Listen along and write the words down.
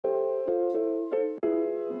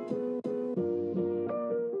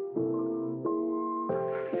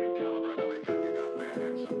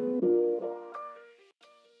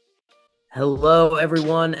Hello,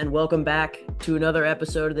 everyone, and welcome back to another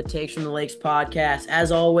episode of the Takes from the Lakes podcast.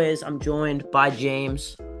 As always, I'm joined by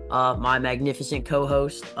James, my magnificent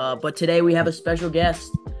co-host. But today we have a special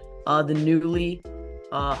guest, the newly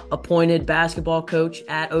appointed basketball coach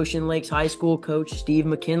at Ocean Lakes High School, Coach Steve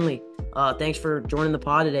McKinley. Thanks for joining the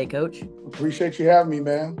pod today, Coach. Appreciate you having me,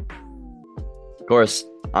 man. Of course.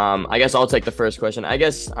 I guess I'll take the first question. I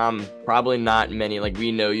guess probably not many, like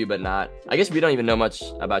we know you, but not, I guess we don't even know much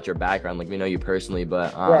about your background. Like we know you personally,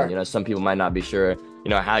 but Right. some people might not be sure,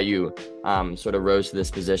 how you sort of rose to this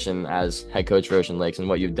position as head coach for Ocean Lakes and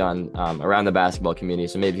what you've done around the basketball community.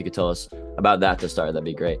 So maybe you could tell us about that to start. That'd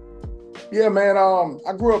be great. Yeah, man.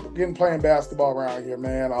 I grew up playing basketball around here,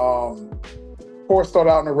 man. Of course,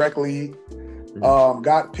 started out in the rec league.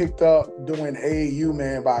 Got picked up doing AAU,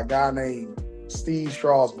 man, by a guy named Steve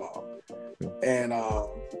Strasbaugh. And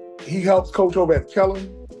he helps coach over at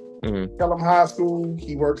Kellum High School.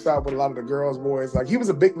 He works out with a lot of the girls, boys. Like, he was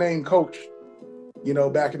a big name coach,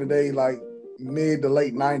 back in the day, like mid to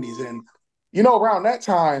late 90s. And, around that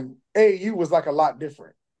time, AAU was like a lot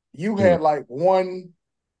different. You had like one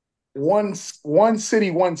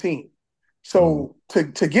city, one team. So to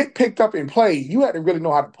get picked up and play, you had to really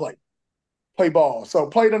know how to play ball. So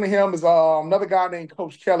played under him is another guy named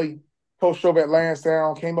Coach Kelly, coached over at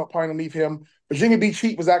Lansdowne, came up playing underneath him. Virginia Beach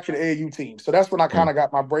Heat was actually the AAU team. So that's when I kind of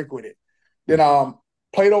got my break with it. Then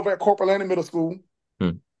played over at Corporate Landing Middle School.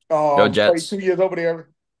 Go Played Jets. 2 years over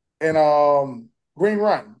there. And Green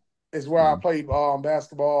Run is where I played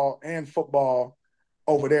basketball and football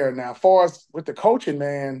over there. Now, as far as with the coaching,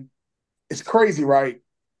 man, it's crazy, right?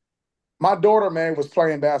 My daughter, man, was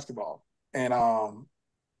playing basketball. And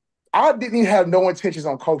I didn't even have no intentions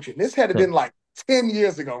on coaching. This had been like 10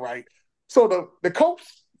 years ago, right? So the coach,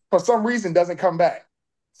 for some reason, doesn't come back.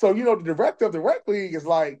 So, the director of the rec league is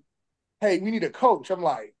like, hey, we need a coach. I'm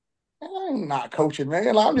like, I'm not coaching,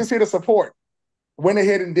 man. Like, I'm just here to support. Went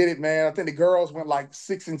ahead and did it, man. I think the girls went like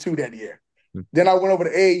 6-2 that year. Then I went over to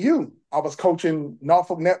AAU. I was coaching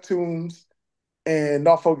Norfolk Neptunes and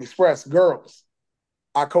Norfolk Express girls.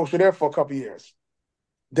 I coached there for a couple of years.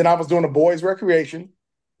 Then I was doing the boys recreation.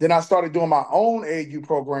 Then I started doing my own AAU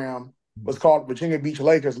program. It was called Virginia Beach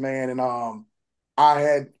Lakers, man. And I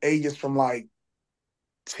had ages from like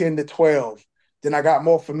 10 to 12. Then I got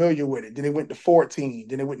more familiar with it. Then it went to 14.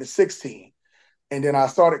 Then it went to 16. And then I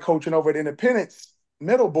started coaching over at Independence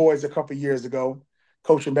Middle Boys a couple of years ago,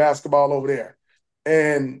 coaching basketball over there.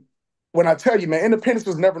 And when I tell you, man, Independence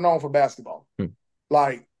was never known for basketball.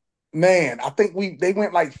 Like, man, I think they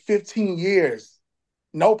went like 15 years,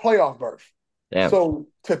 no playoff berth. Damn. So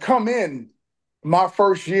to come in my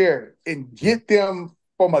first year and get them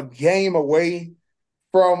from a game away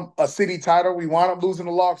from a city title, we wound up losing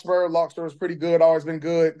to Larkspur. Larkspur was pretty good, always been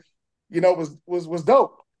good. Was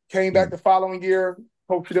dope. Came back the following year,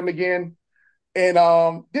 coached them again, and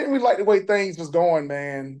didn't really like the way things was going,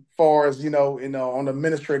 man. Far as on the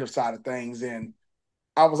administrative side of things, and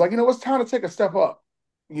I was like, it's time to take a step up,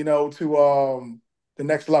 to the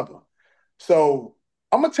next level. So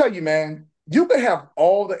I'm gonna tell you, man, you can have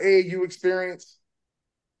all the AAU experience,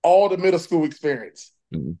 all the middle school experience.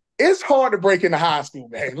 It's hard to break into high school,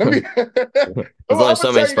 man. Let me. There's I'm only gonna so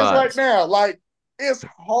tell many you this right spots. now. Like, it's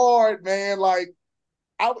hard, man. Like,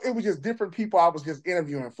 it was just different people I was just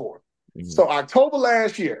interviewing for. So October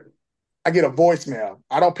last year, I get a voicemail.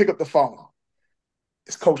 I don't pick up the phone.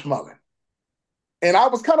 It's Coach Mullen. And I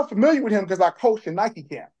was kind of familiar with him because I coached in Nike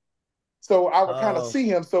camp. So I would kind of see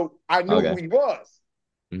him. So I knew who Okay. he was.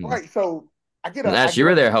 Right. So I get And Ash, you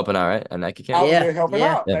were there helping out, right? At Nike I camp? was there helping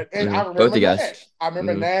out. Yeah. And I Both remember you guys. Nash. I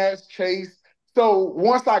remember Nash, Chase. So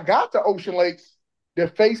once I got to Ocean Lakes, their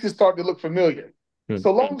faces started to look familiar.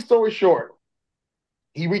 So long story short,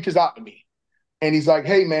 he reaches out to me and he's like,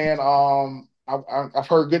 hey, man, I've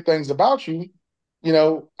heard good things about you.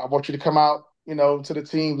 I want you to come out, to the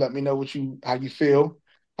team. Let me know how you feel,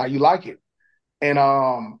 how you like it. And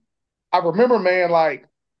I remember, man, like,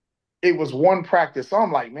 it was one practice. So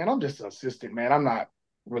I'm like, man, I'm just an assistant, man. I'm not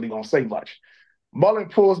really going to say much. Mullen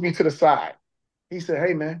pulls me to the side. He said,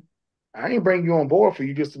 hey, man, I ain't bring you on board for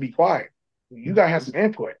you just to be quiet. You got to have some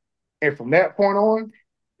input. And from that point on,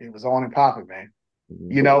 it was on and popping, man.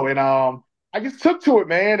 And I just took to it,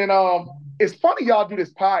 man. And it's funny y'all do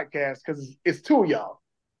this podcast because it's two of y'all.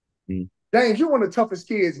 James, you're one of the toughest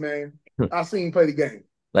kids, man, I've seen play the game.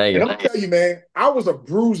 Thank And you. I'm gonna tell you, man, I was a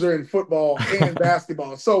bruiser in football and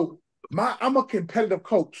basketball. So I'm a competitive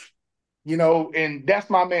coach, and that's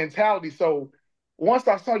my mentality. So once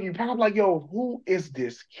I saw you, I'm like, yo, who is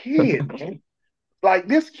this kid, man? Like,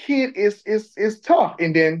 this kid is tough.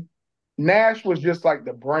 And then Nash was just like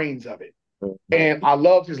the brains of it. And I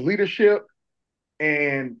loved his leadership.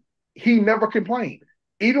 and he never complained.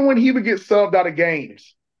 Even when he would get subbed out of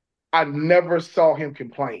games, I never saw him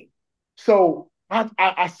complain. So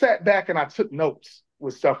I sat back and I took notes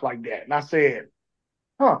with stuff like that. And I said,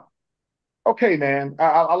 huh, okay, man,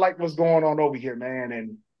 I like what's going on over here, man.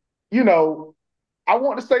 And, you know, I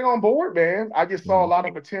want to stay on board, man. I just saw a Mhm. lot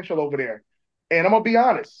of potential over there. And I'm going to be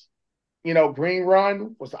honest, Green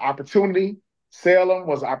Run was an opportunity. Salem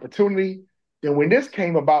was an opportunity. Then when this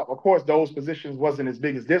came about, of course, those positions wasn't as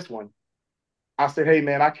big as this one. I said, hey,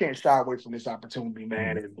 man, I can't shy away from this opportunity,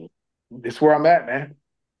 man. Mhm. And this is where I'm at, man.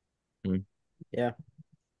 Mhm. Yeah.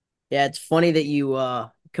 Yeah, it's funny that you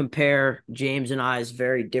compare James and I's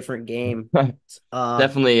very different game.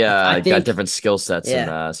 Definitely I got think different skill sets in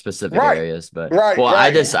yeah. specific Right, areas. But right, well, I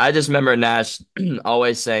right. just Yeah. I just remember Nash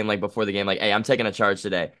always saying like before the game, like, hey, I'm taking a charge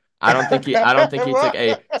today. I don't think he took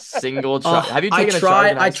a single charge. Have you taken a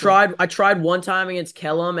charge in high school? I tried one time against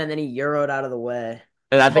Kellum and then he euroed out of the way.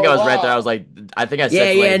 And I think I Oh was right there. I was wow. like, I think I Yeah,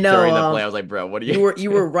 said yeah, like no. during the play, I was like, bro, what are you doing?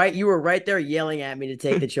 You were right there yelling at me to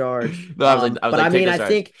take the charge. No, I was But like, I take mean, the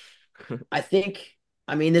charge. I think,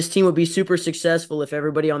 I mean, this team would be super successful if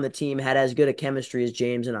everybody on the team had as good a chemistry as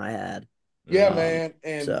James and I had. Yeah, Mm, man.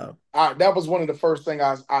 And So that was one of the first thing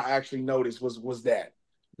I actually noticed was that.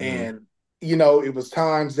 mm, And, it was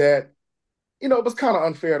times that, it was kind of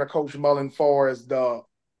unfair to Coach Mullen for as the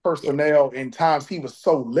yeah, personnel and times he was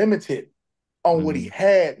so limited on what he mm,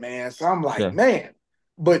 had, man. So I'm like, yeah. man,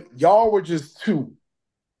 but y'all were just two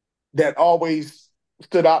that always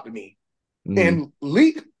stood out to me. Mm, And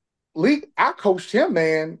Leak, I coached him,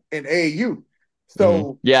 man, in AAU. mm.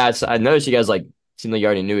 So Yeah, I noticed you guys like seemed like you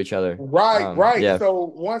already knew each other. right, right. Yeah.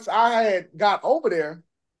 So once I had got over there,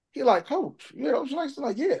 he like, coach, was nice. I'm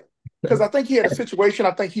like, yeah. Because I think he had a situation.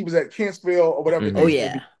 I think he was at Kentsville or whatever the oh Hmm. case may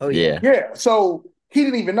be. yeah, oh yeah. Yeah. Yeah. So he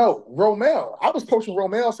didn't even know. Romel, I was coaching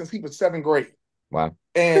Romel since he was seventh grade. Wow.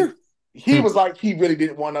 And he Hmm. was like, he really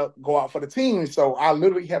didn't want to go out for the team. So I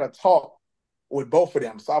literally had a talk with both of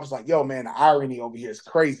them. So I was like, yo, man, the irony over here is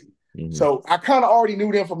crazy. Hmm. So I kind of already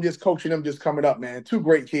knew them from just coaching them just coming up, man. Two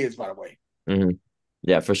great kids, by the way. Hmm.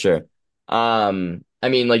 Yeah, for sure. I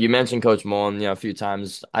mean, like you mentioned Coach Mullen, a few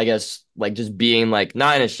times. I guess like just being like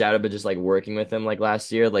not in his shadow, but just like working with him like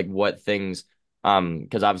last year, like what things,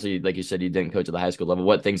 because obviously, like you said, you didn't coach at the high school level.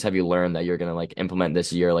 What things have you learned that you're gonna like implement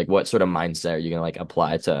this year? Like what sort of mindset are you gonna like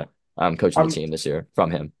apply to coaching the I'm team this year from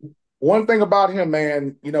him? One thing about him,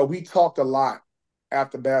 man, we talked a lot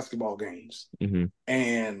after basketball games, Hmm.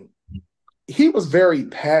 and he was very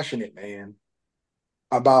passionate, man,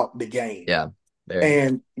 about the game. Yeah, very.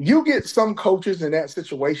 And you get some coaches in that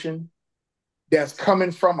situation that's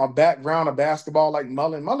coming from a background of basketball like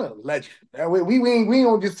Mullen. Mullen, a legend. We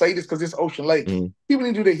don't just say this because it's Ocean Lake. Hmm. People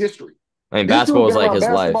need to do their history. I mean, This basketball dude was been like around his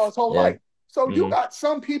basketball life. his whole Yeah. life. So you Hmm. got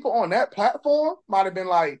some people on that platform might have been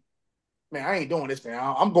like, man, I ain't doing this, man.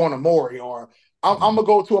 I'm going to Maury or I'm Hmm. gonna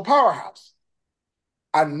go to a powerhouse.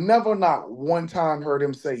 I never, not one time, heard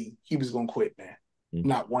him say he was gonna quit, man.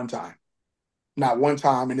 Not one time. Not one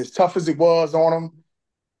time. And as tough as it was on him,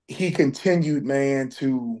 he continued, man,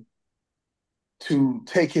 to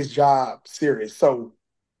take his job serious. So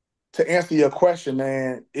to answer your question,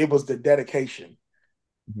 man, it was the dedication.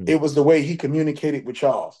 Hmm. It was the way he communicated with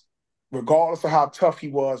y'all. Regardless of how tough he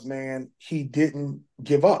was, man, he didn't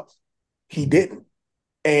give up. He Hmm. didn't.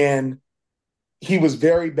 And he was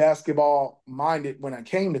very basketball minded when it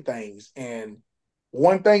came to things. And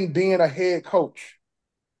one thing being a head coach,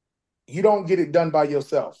 you don't get it done by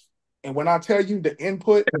yourself. And when I tell you the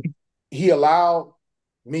input he allowed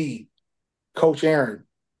me, Coach Aaron,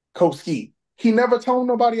 Coach Ski, he never told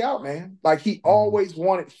nobody out, man. Like he Hmm. always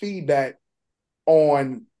wanted feedback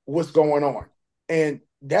on what's going on. And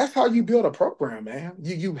that's how you build a program, man.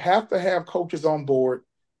 You have to have coaches on board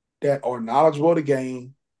that are knowledgeable of the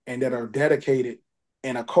game and that are dedicated,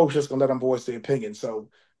 and a coach that's gonna let them voice their opinion. So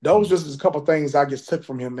those just a couple things I just took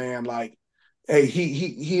from him, man. Like, hey,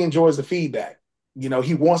 he enjoys the feedback. He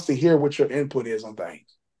wants to hear what your input is on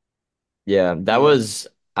things. Yeah, that Yeah. was.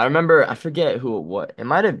 I remember. I forget who it was. It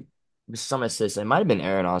might have was some assistant. It might have been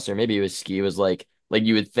Aaron Oster. Maybe it was Ski. It was like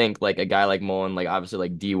you would think like a guy like Mullen, like obviously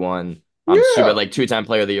like D1, super Yeah. like two-time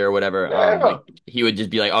player of the year or whatever. Yeah. Like he would just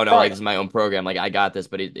be like, oh no, like Right. this is my own program. Like I got this.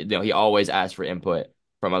 But he always asked for input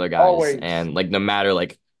from other guys, Always. and like no matter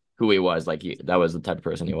like who he was, like that was the type of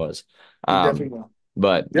person he was. He definitely Um, will.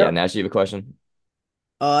 but yeah, Yep. Nash, you have a question?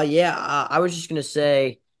 Yeah, I was just gonna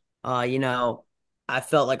say, you know, I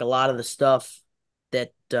felt like a lot of the stuff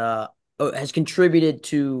that has contributed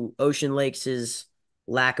to Ocean Lakes'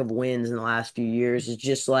 lack of wins in the last few years is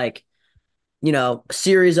just like, a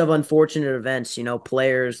series of unfortunate events,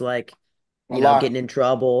 players like A lot. getting in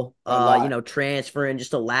trouble, A lot. transferring,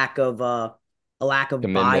 just a lack of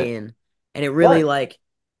Commitment. buy-in. And it really Right. like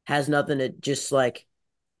has nothing to just like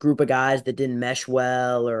group of guys that didn't mesh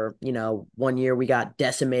well, or, one year we got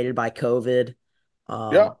decimated by COVID. Yeah.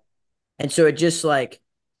 Um, and so it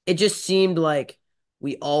just seemed like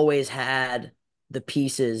we always had the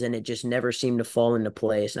pieces and it just never seemed to fall into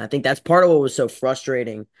place. And I think that's part of what was so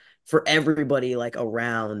frustrating for everybody like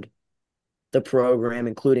around the program,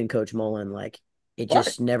 including Coach Mullen. Like it Right.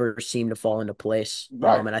 just never seemed to fall into place.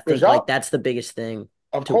 Right. And I Because think like y'all, that's the biggest thing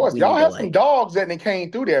of to course, we y'all need to had some like. dogs that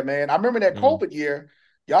came through there, man. I remember that Mhm. COVID year.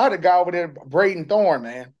 Y'all had a guy over there, Braden Thorne,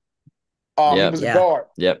 man. He Yep. was a Yeah. guard.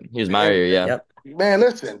 Yep. He was my And year, yeah. Yep. man,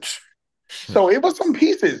 listen. So it was some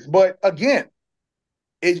pieces, but again,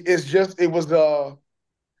 it was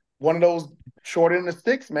one of those short end of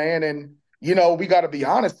sticks, man. And we got to be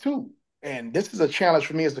honest too. And this is a challenge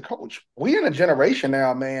for me as a coach. We in a generation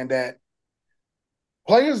now, man, that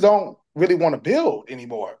players don't really want to build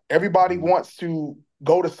anymore. Everybody Mhm. wants to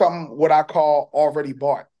go to something what I call already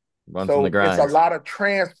bought. Run from the So it's a grind. lot of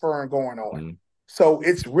transferring going on. Mhm. So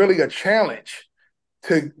it's really a challenge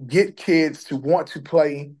to get kids to want to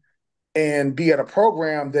play and be at a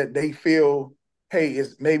program that they feel, hey,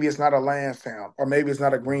 maybe it's not a Lansdowne or maybe it's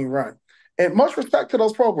not a Green Run. And much respect to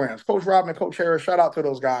those programs, Coach Robin, Coach Harris. Shout out to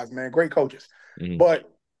those guys, man. Great coaches. Mhm. But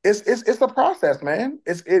it's a process, man.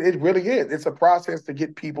 It really is. It's a process to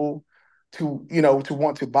get people to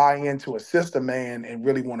want to buy into a system, man, and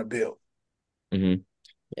really want to build. Mhm.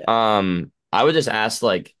 Yeah. I would just ask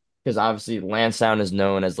like because obviously Lansdowne is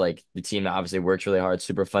known as like the team that obviously works really hard,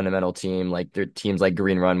 super fundamental team. Like their teams like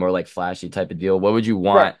Green Run, more like flashy type of deal. What would you Right.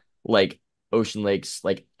 want like Ocean Lakes,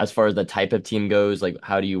 like as far as the type of team goes, like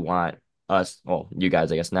how do you want us, well, you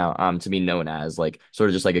guys, I guess now, to be known as like sort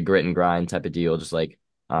of just like a grit and grind type of deal, just like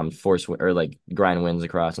or like grind wins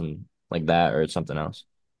across and like that or something else.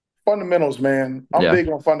 Fundamentals, man. I'm Yeah. big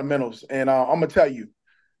on fundamentals. And I'm gonna tell you,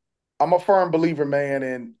 I'm a firm believer, man,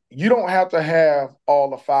 and you don't have to have all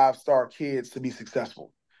the five-star kids to be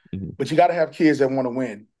successful, Mhm. but you got to have kids that want to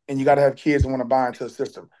win, and you got to have kids that want to buy into the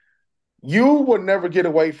system. You will never get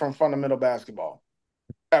away from fundamental basketball,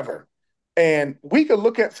 ever. And we could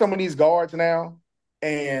look at some of these guards now,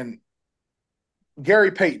 and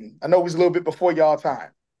Gary Payton, I know he's a little bit before y'all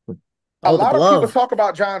time. A Oh, the lot of people glove. talk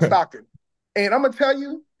about John Stockton, and I'm going to tell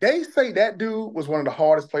you, they say that dude was one of the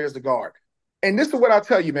hardest players to guard. And this is what I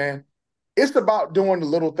tell you, man. It's about doing the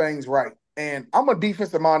little things right. And I'm a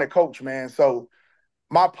defensive minded coach, man. So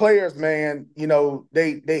my players, man,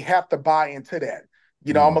 they have to buy into that.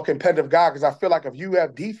 I'm a Mhm. competitive guy because I feel like if you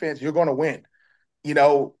have defense, you're going to win. You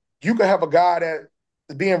know, you could have a guy that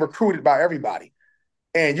is being recruited by everybody,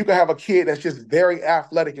 and you could have a kid that's just very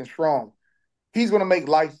athletic and strong. He's going to make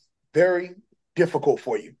life very difficult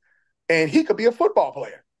for you, and he could be a football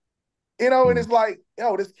player. And Mhm. it's like,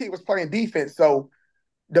 this kid was playing defense, so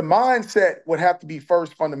the mindset would have to be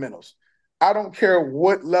first fundamentals. I don't care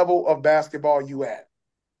what level of basketball you at.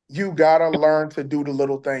 You gotta learn to do the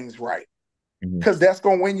little things right. Mhm. Because that's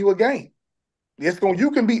gonna win you a game.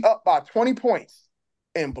 You can be up by 20 points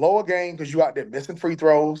and blow a game because you out there missing free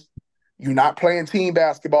throws. You're not playing team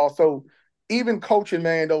basketball. So even coaching,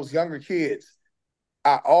 man, those younger kids,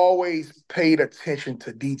 I always paid attention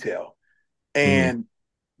to detail. Mhm. And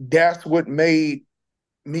that's what made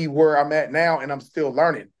me where I'm at now, and I'm still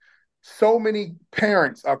learning. So many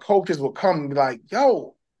parents or coaches will come and be like,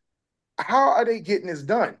 yo, how are they getting this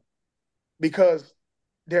done? Because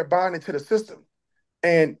they're buying into the system.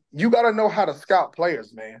 And you got to know how to scout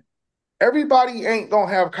players, man. Everybody ain't going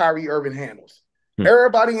to have Kyrie Irving handles. Mhm.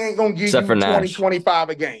 Everybody ain't going to give Except you for 20, Nash. 25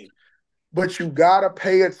 a game. But you got to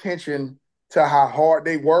pay attention to how hard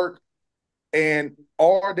they work and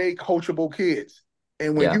are they coachable kids.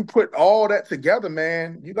 And when Yeah. you put all that together,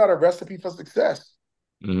 man, you got a recipe for success.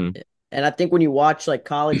 Hmm. And I think when you watch like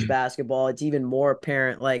college basketball, it's even more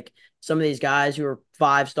apparent. Like some of these guys who are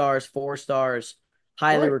 5 stars, 4 stars,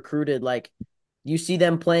 highly Right. recruited, like you see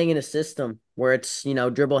them playing in a system where it's,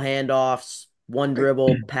 dribble handoffs, one Right.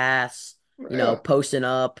 dribble pass, Yeah. posting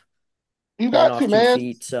up, You playing got off to, two man.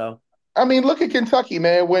 feet. So, I mean, look at Kentucky,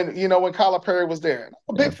 man, when Calipari was there.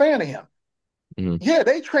 I'm a Yeah. big fan of him. Hmm. Yeah,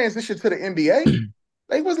 they transitioned to the NBA.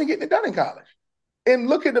 They wasn't getting it done in college. And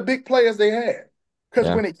look at the big players they had. Because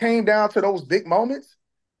Yeah. when it came down to those big moments,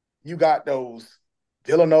 you got those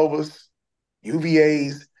Villanovas,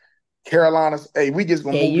 UVAs, Carolinas. Hey, we just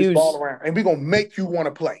gonna can't move this ball use. around and we gonna make you want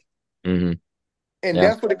to play. Hmm. And Yeah.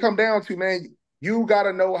 that's what it come down to, man. You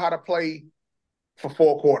gotta know how to play for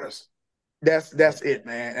 4 quarters. That's it,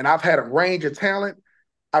 man. And I've had a range of talent.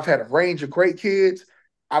 I've had a range of great kids.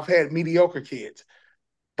 I've had mediocre kids.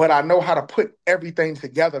 but I know how to put everything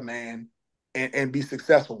together, man, and be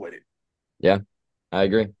successful with it. Yeah, I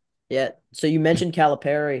agree. Yeah. So you mentioned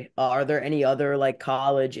Calipari. Are there any other like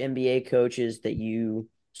college NBA coaches that you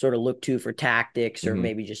sort of look to for tactics or Hmm.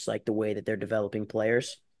 maybe just like the way that they're developing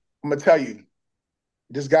players? I'm gonna tell you,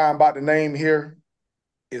 this guy I'm about to name here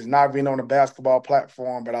is not even on a basketball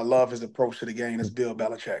platform, but I love his approach to the game. It's Bill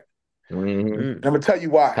Belichick. Hmm. Mm. And I'm gonna tell you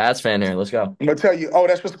why. Pats fan here. Let's go. I'm gonna tell you. Oh,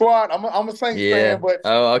 that's your squad. I'm a Saints fan, Yeah. but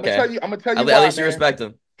Oh, I'm gonna tell okay. you. I'm gonna tell you At why, least you man. respect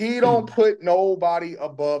him. He don't put nobody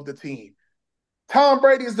above the team. Tom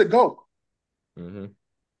Brady is the GOAT. Hmm.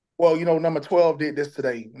 Well, number 12 did this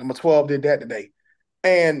today. Number 12 did that today.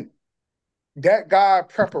 And that guy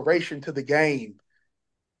preparation to the game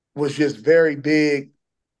was just very big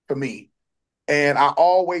for me. And I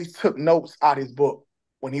always took notes out his book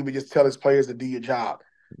when he would just tell his players to do your job.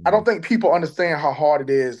 I don't think people understand how hard it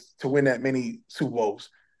is to win that many Super Bowls.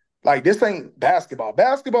 Like, this ain't basketball.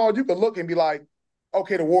 Basketball, you could look and be like,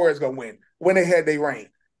 okay, the Warriors gonna win when they had their reign.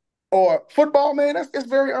 Or football, man, it's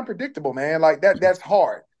very unpredictable, man. Like that's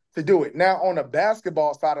hard to do it. Now, on the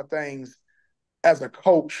basketball side of things, as a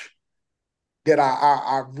coach, that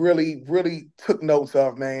I really, really took notes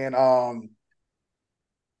of, man.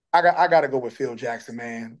 I got to go with Phil Jackson,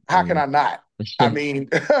 man. How can Hmm. I not? I mean,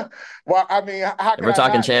 well, I mean, how If can we're I talking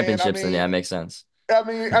not, man? championships, then yeah, it makes sense. And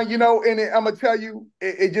I'm gonna tell you,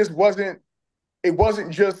 it just wasn't. It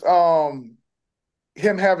wasn't just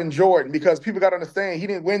him having Jordan, because people got to understand he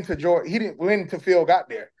didn't win to Jordan. He didn't win to Phil got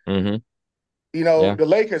there. Hmm. Yeah. The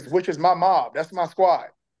Lakers, which is my mob, that's my squad.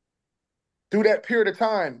 Through that period of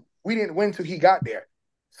time, we didn't win till he got there.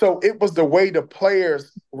 So it was the way the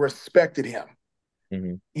players respected him.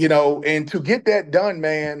 Hmm. And to get that done,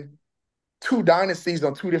 man, two dynasties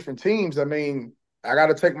on two different teams. I mean, I got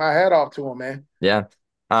to take my hat off to him, man. Yeah.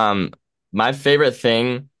 Um, my favorite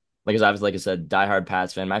thing, like, as I was, like I said, diehard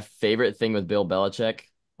Pats fan. My favorite thing with Bill Belichick,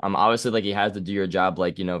 obviously, like, he has to do your job,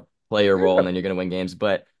 like, play your role, Yeah, and then you're gonna win games.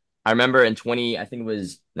 But I remember in 20, I think it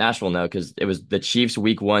was Nashville, no, because it was the Chiefs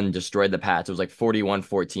week 1 destroyed the Pats. It was like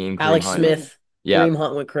 41-14. Kareem Alex Hunt. Smith, Yeah. Kareem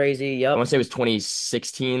Hunt went crazy. I want Yep. to say it was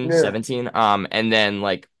 2016, yeah, 17. And then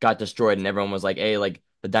like got destroyed, and everyone was like, "Hey, like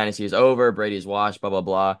the dynasty is over, Brady's washed, blah blah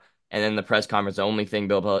blah." And then the press conference, the only thing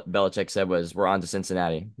Belichick said was, "We're on to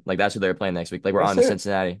Cincinnati." Like that's who they were playing next week. Like we're that's on to it.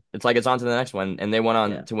 Cincinnati. It's like it's on to the next one, and they went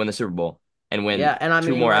on Yeah. to win the Super Bowl and win Yeah. And I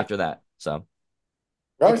two mean, more like, after that. So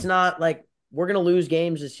Right. it's not like we're gonna lose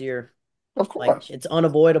games this year. Of Like course. it's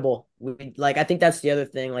unavoidable. Like I think that's the other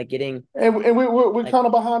thing. Like getting And we're like kind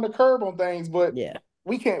of behind the curve on things, but yeah,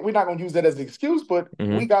 we're not going to use that as an excuse, but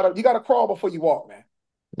hmm you got to crawl before you walk, man.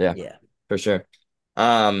 yeah, yeah. for sure.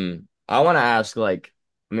 I want to ask, like,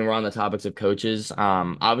 I mean, we're on the topics of coaches.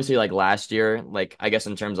 Obviously, like last year, like I guess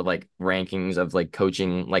in terms of like rankings of like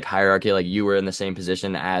coaching, like hierarchy, like you were in the same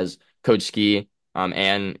position as Coach Ski,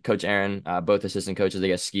 and Coach Aaron, both assistant coaches. I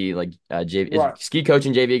guess Ski, like, JV, is Right. Ski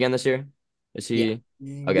coaching JV again this year? Is Yeah.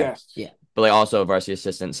 he okay? Yes. Yeah. But like also a varsity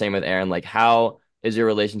assistant. Same with Aaron. Like, how is your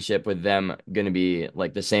relationship with them going to be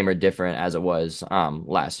like the same or different as it was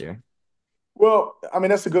last year? Well, I mean,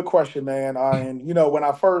 that's a good question, man. And, when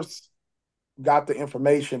I first got the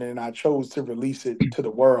information and I chose to release it to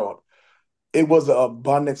the world, it was an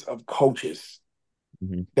abundance of coaches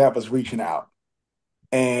Hmm. that was reaching out.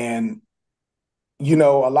 And,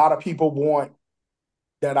 a lot of people want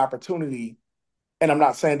that opportunity. And I'm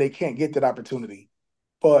not saying they can't get that opportunity,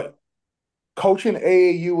 but coaching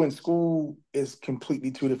AAU in school is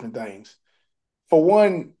completely two different things. For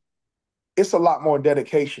one, it's a lot more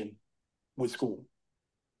dedication with school.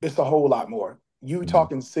 It's a whole lot more. You Hmm.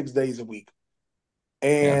 talking 6 days a week. Yeah.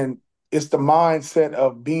 And it's the mindset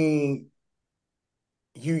of being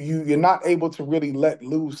you're not able to really let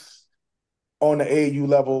loose on the AAU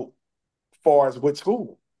level far as with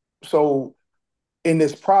school. So in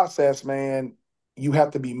this process, man, you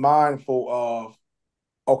have to be mindful of,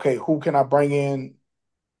 okay, who can I bring in,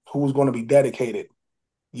 who's going to be dedicated,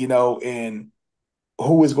 and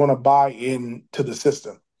who is going to buy into the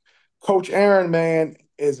system. Coach Aaron, man,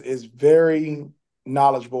 is very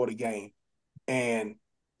knowledgeable of the game. And,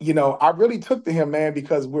 I really took to him, man,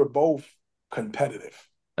 because we're both competitive.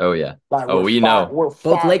 Oh yeah. Like Oh, we know. we're Both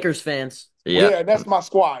fighters. Lakers fans. Yeah. Yeah, that's my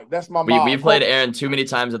squad. That's my We mob. played Coach, Aaron too many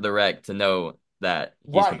times at the rec to know that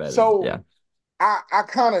he's right. competitive. Yeah. So I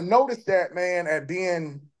kind of noticed that, man, at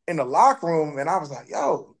being in the locker room, and I was like,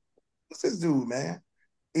 yo, what's this dude, man?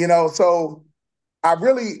 So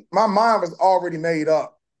my mind was already made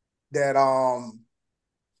up that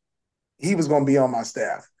he was gonna be on my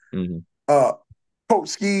staff. Hmm. Uh Coach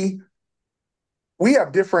Ski, we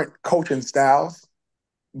have different coaching styles,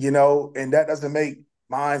 and that doesn't make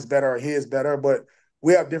mine's better or his better, but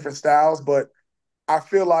we have different styles, but I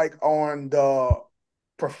feel like on the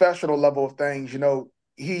professional level of things,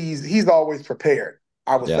 he's always prepared.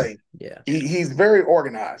 I would Yeah. say Yeah. he's very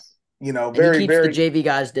organized. And he Very keeps the very JV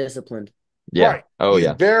guys disciplined. Yeah. right. Oh He's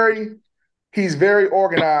yeah. very he's very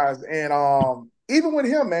organized, and even with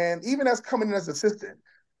him, man, even as coming in as assistant,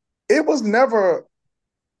 it was never,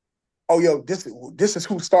 oh yo, this is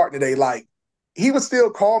who's starting today. Like he would still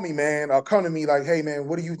call me, man, or come to me like, hey man,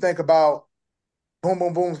 what do you think about boom,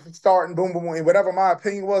 boom, boom, starting, boom, boom, boom, and whatever my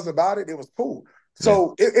opinion was about it, it was cool. Yeah.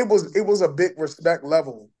 So it was a big respect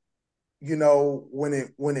level, when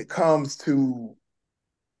it comes to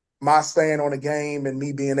my stand on the game and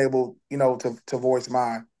me being able, to voice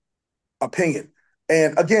my opinion.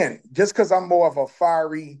 And again, just because I'm more of a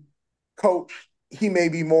fiery coach, he may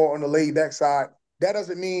be more on the laid back side. That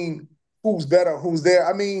doesn't mean who's better, who's there.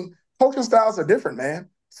 I mean, coaching styles are different, man. Hmm.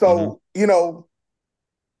 So,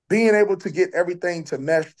 being able to get everything to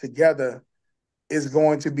mesh together is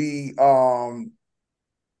going to be, it's going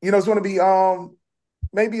to be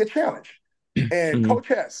maybe a challenge. And Hmm. Coach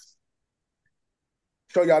Hess,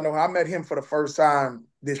 so y'all know, I met him for the first time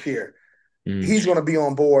this year. Hmm. He's going to be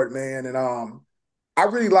on board, man, and I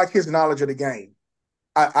really like his knowledge of the game.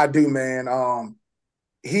 I do, man.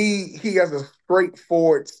 He has a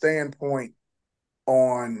straightforward standpoint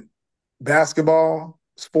on basketball,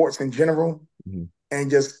 sports in general, Hmm.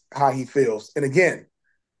 and just how he feels. And again,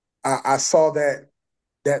 I saw that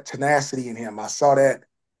tenacity in him. I saw that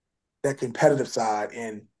competitive side,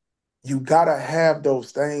 and you gotta have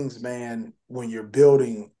those things, man, when you're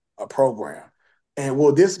building a program. And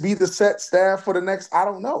will this be the set staff for the next? I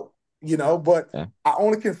don't know, but Yeah. I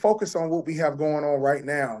only can focus on what we have going on right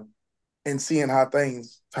now and seeing how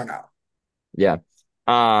things turn out. Yeah.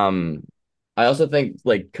 Um, I also think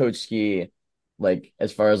like Coach Ski, like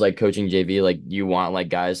as far as like coaching JV, like you want like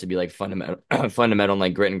guys to be like fundamental, fundamental and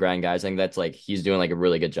like grit and grind guys. I think that's like he's doing like a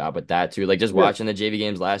really good job with that too. Like just Yeah. watching the JV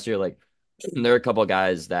games last year, like there are a couple of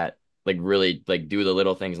guys that like really like do the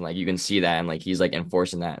little things and like you can see that and like he's like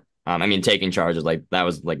enforcing that. I mean, taking charges like that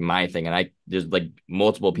was like my thing, and there's like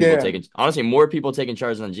multiple people Yeah. taking honestly more people taking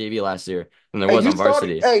charges on JV last year than there Hey, was you on started.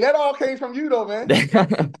 varsity. Hey, that all came from you, though, man.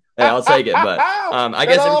 Hey, I'll take it. But I That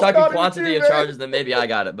guess if we're all talking started with quantity you, of man. charges, then maybe I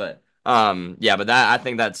got it. But yeah, but that I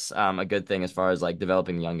think that's a good thing as far as like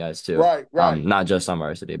developing the young guys too. Right, right. Not just on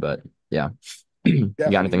varsity, but yeah. You got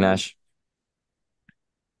Definitely, anything, man. Nash?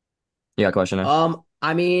 You got a question, Nash?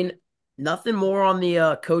 I mean, nothing more on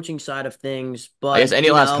the coaching side of things, I guess but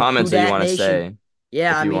any last who comments that you dat want to nation? say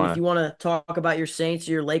Yeah, if I you mean, if want you want to talk about your Saints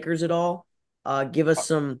or your Lakers at all, give us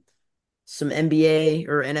some NBA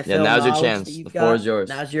or to. Yeah, NFL now's your knowledge that chance. The you've floor is got. yours.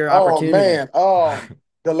 Now's your Oh opportunity. man.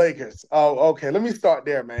 The Lakers. Oh, okay. Let me start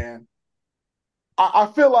there, man.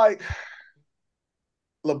 I feel like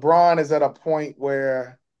LeBron is at a point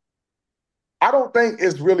where I don't think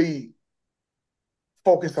it's really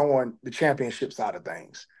focused on the championship side of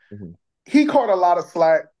things. Mhm. He caught a lot of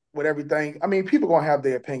slack with everything. I mean, people gonna have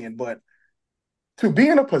their opinion, but to be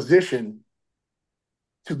in a position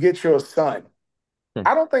to get your son, Hmm.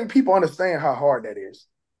 I don't think people understand how hard that is.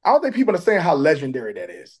 I don't think people understand how legendary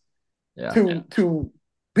that is. Yeah. To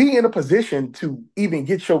be in a position to even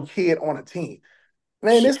get your kid on a team.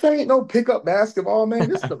 Man, this ain't no pickup basketball, man.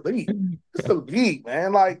 This is the league. This is the league,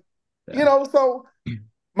 man. Like, Yeah. so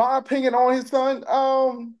my opinion on his son,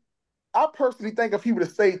 I personally think if he would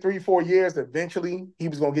have stayed 3, 4 years, eventually he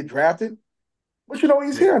was gonna get drafted. But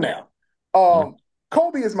he's here now. Yeah.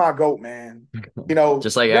 Kobe is my GOAT, man.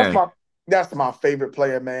 Just like That's Aaron. my favorite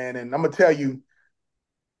player, man. And I'm gonna tell you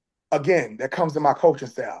again, that comes to my coaching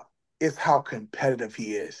style. It's how competitive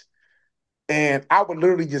he is. And I would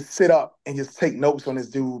literally just sit up and just take notes on this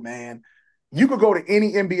dude, man. You could go to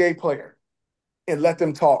any NBA player and let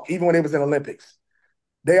them talk, even when they was in Olympics.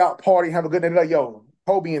 They out partying, have a good day. They're like, yo,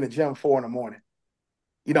 Kobe in the gym 4 in the morning.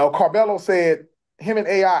 Carmelo said him and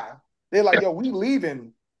AI, they're like, yo, we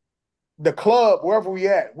leaving the club wherever we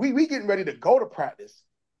at. We getting ready to go to practice.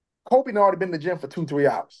 Kobe had already been in the gym for 2, 3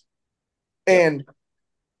 hours. Yep. And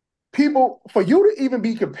people, for you to even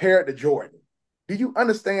be compared to Jordan, do you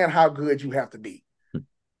understand how good you have to be?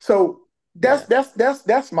 So that's Yeah. that's that's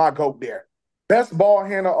that's my GOAT there. Best ball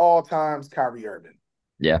handler all times, Kyrie Irving.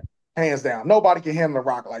 Yeah. Hands down. Nobody can handle the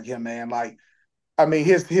rock like him, man. Like, I mean,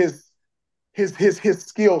 his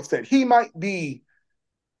skill set.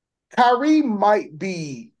 Kyrie might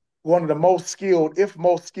be one of the most skilled, if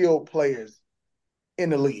most skilled players in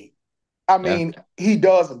the league. I Yeah. mean, he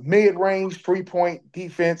does mid-range, three-point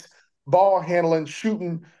defense, ball handling,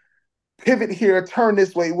 shooting, pivot here, turn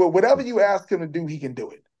this way. Well, whatever you ask him to do, he can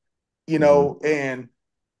do it. Hmm. And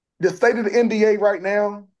the state of the NBA right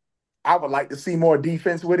now, I would like to see more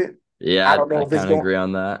defense with it. I Yeah, don't know I if it's kind of going. agree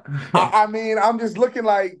on that. I mean, I'm just looking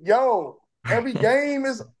like, yo, every game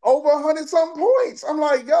is over 100 some points. I'm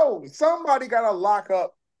like, yo, somebody got to lock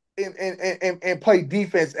up and play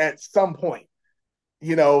defense at some point,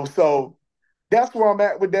 So that's where I'm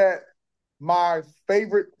at with that. My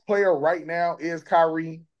favorite player right now is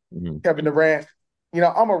Kyrie, Mhm. Kevin Durant.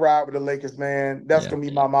 I'm a ride with the Lakers, man. That's Yeah, gonna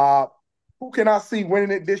be my mob. Who can I see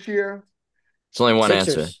winning it this year? it's only one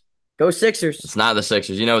answer. Sixers. Go It's Sixers. not the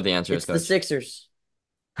Sixers. You know what the answer is, It's the Coach. Sixers.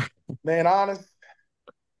 Man, honest,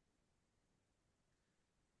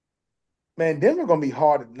 man, Denver gonna be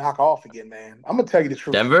hard to knock off again, man. I'm gonna tell you the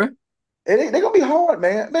truth. Denver? They're gonna be hard,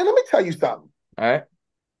 man. Man, let me tell you something. All right.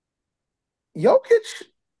 Jokic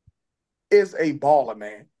is a baller,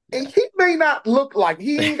 man. And Yeah. he may not look like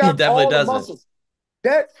he ain't He got definitely all the doesn't. muscles.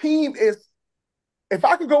 That team is, if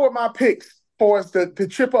I could go with my picks for us to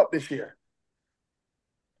trip up this year.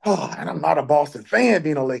 Oh, and I'm not a Boston fan,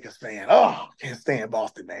 being a Lakers fan. Oh, can't stand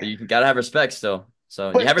Boston, But man. you gotta have respect still.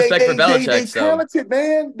 So you But have they respect for they they Belichick. they So talented,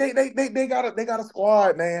 man. They got a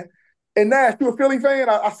squad, man. And Nash, you a Philly fan?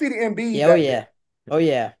 I see the Embiid Yeah, oh back there. yeah. Oh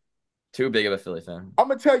yeah. too big of a Philly fan. I'm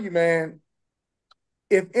gonna tell you, man.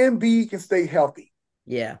 If Embiid can stay healthy,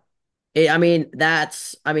 Yeah.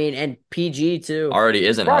 And PG too. Already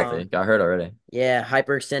isn't right? healthy. Got hurt already. Yeah,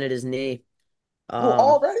 hyperextended his knee. Who Um,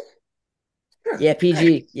 already? Yes. yeah,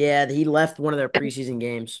 Dang. PG. Yeah, he left one of their preseason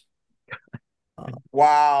games. Uh,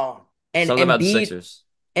 Wow. and Something about the Sixers.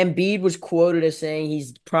 Embiid was quoted as saying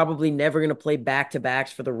he's probably never going to play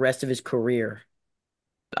back-to-backs for the rest of his career.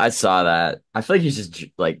 I saw that. I feel like he's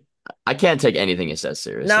just like I can't take anything he says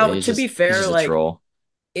seriously. Now, He's to be just he's fair, just a like troll.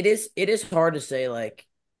 it is hard to say. Like,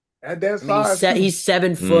 At that I mean, he's size set. too. He's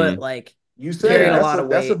 7 foot. Mm, Like, You said it. carrying a yeah. That's lot a of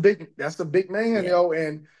that's a weight. big man, Yeah,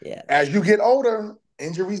 And yeah, as you get older,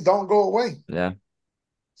 injuries don't go away. Yeah.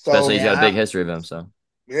 Especially So he's got a yeah, big history of him. So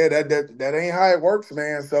yeah, that ain't how it works,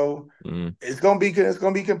 man. So mm, it's gonna be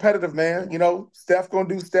competitive, man. Steph gonna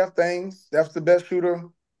do Steph things. Steph's the best shooter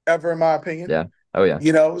ever, in my opinion. yeah. Oh yeah.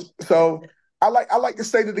 So I like the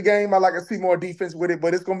state of the game. I like to see more defense with it,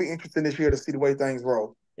 but it's gonna be interesting this year to see the way things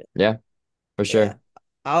roll. Yeah, for yeah. sure.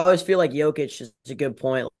 I always feel like Jokic is a good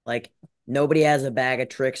point. Like, nobody has a bag of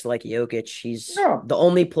tricks like Jokic. He's Yeah, the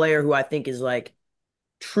only player who I think is like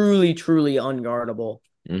truly, truly unguardable.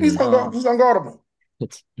 he's Hmm unguard- Um, he's unguardable.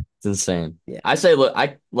 It's insane. yeah, I say, look,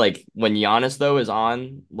 I like when Giannis though is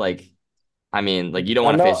on, like, I mean, like you don't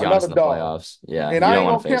want to face Giannis Another in the dog. playoffs. Yeah, And you I don't ain't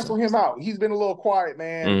want to gonna face cancel him. him out. He's been a little quiet,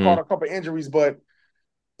 man. Caught Hmm a couple injuries, but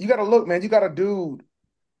you got to look, man. You got a dude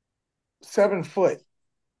 7 foot,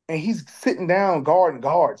 and he's sitting down guarding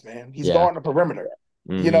guards, man. He's Yeah. guarding the perimeter.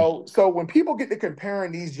 hmm So when people get to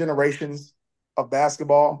comparing these generations of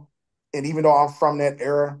basketball, and even though I'm from that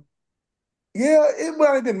era, yeah, it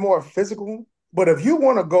might have been more physical. But if you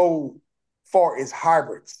want to go far as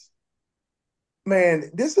hybrids, man,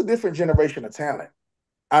 this is a different generation of talent.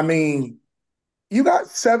 I mean, you got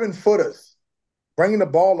 7 footers bringing the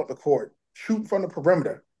ball up the court, shooting from the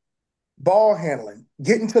perimeter, ball handling,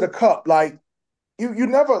 getting to the cup. Like you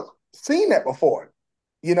never seen that before.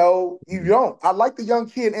 You don't. I like the young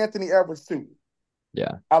kid Anthony Edwards too.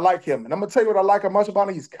 Yeah. I like him, and I'm gonna tell you what I like much about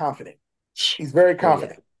him. He's confident. He's very oh yeah,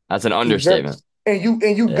 confident. That's an He's very understatement.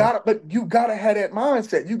 and you Yeah. gotta, but you gotta have that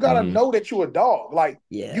mindset. You gotta hmm know that you're a dog. Like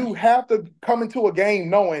yeah, you have to come into a game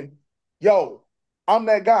knowing, yo, I'm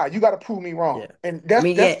that guy. You gotta prove me yeah. wrong, and I that's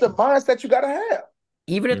mean, that's yeah. the mindset you gotta have.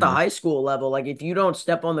 Even at the hmm high school level, like if you don't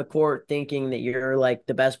step on the court thinking that you're like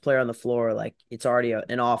the best player on the floor, like it's already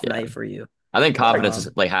an off Yeah. night for you. I think Right. confidence is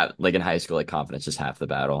Um, like like in high school, like confidence is half the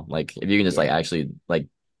battle. Like if you can just like yeah, actually like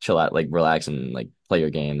chill out, like relax and like play your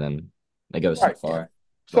game, then it goes so Right. yeah. far.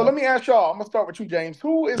 So let But me ask y'all. I'm gonna start with you, James.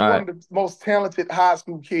 Who is all one right. of the most talented high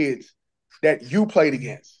school kids that you played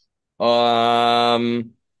against?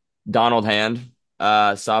 Um, Donald Hand,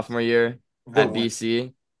 sophomore year Good at one.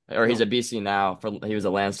 BC, or he's Good. at BC now. He was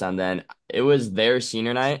at Lansdowne then. It was their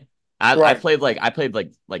senior night. I Right. played like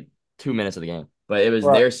 2 minutes of the game, but it was Right.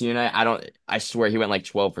 their senior night. I swear he went like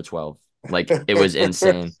 12 for 12. Like it was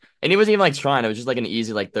insane, and he wasn't even like trying. It was just like an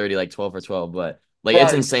easy like 30, like 12 for 12. But like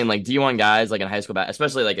it's Right. insane. Like D1 guys like in high school,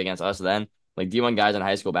 especially like against us then. Like D1 guys in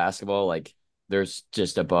high school basketball, like there's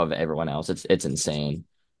just above everyone else. It's insane.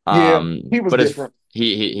 Yeah, he was But as different.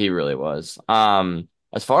 he really was.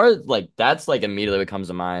 As far as like that's like immediately what comes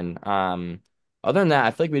to mind. Other than that,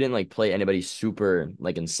 I feel like we didn't like play anybody super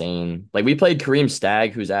like insane. Like we played Kareem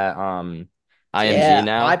Stagg, who's at IMG Yeah,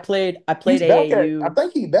 I now. played I He's played back at. I AAU.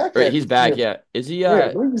 think he's back Or at. he's back, Yeah. yeah. Is he Yeah. I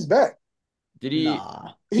believe he's back. did he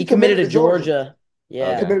Nah. He He committed committed to to Georgia. Georgia. He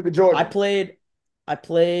Yeah. okay. committed to I Georgia. played I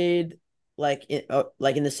played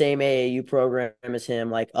like in the same AAU program as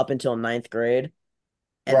him, like up until ninth grade,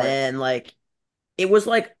 and Right. then like it was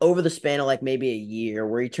like over the span of like maybe a year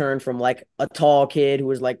where he turned from like a tall kid who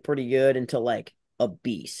was like pretty good into like a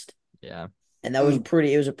beast. Yeah. And that was Mm,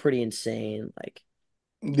 pretty it was a pretty insane like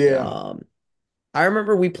yeah. um I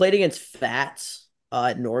remember we played against Fats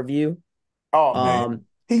at Norview. Oh Um man,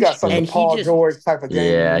 he got such a and he Paul just George type of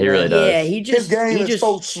game in Yeah, him, he really man. yeah, does. His game he is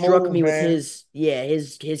so just struck smooth, me with man.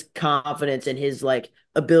 his confidence and his like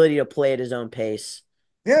ability to play at his own pace.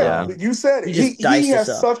 Yeah, Yeah. Um you said he it. He just he diced us has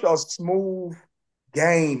up. such a smooth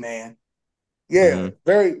game, man. Yeah, Hmm.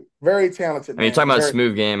 very very talented, I mean, talking man. about Very.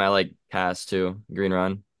 smooth game, I like Cass too, Green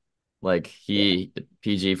Run. Like he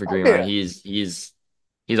PG for Oh Green Run. yeah,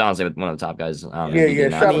 He's honestly one of the top guys in Yeah. yeah, BB yeah.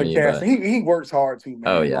 now I Shout for out to mean, me. Cass. But He works hard too,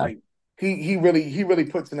 oh man. yeah, Like he really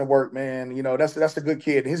puts in the work, man. You know that's a good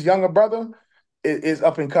kid. His younger brother is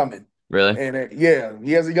up and coming, really? and yeah,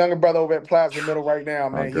 he has a younger brother over at Plaza Middle right now,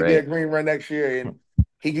 Oh, man. He'll be at great. Green Run next year, and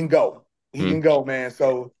he can go. He Hmm. can go, man.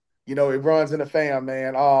 So it runs in the fam,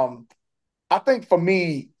 man. I think for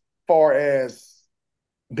me, far as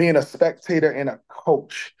being a spectator and a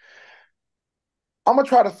coach, I'm gonna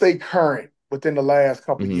try to stay current within the last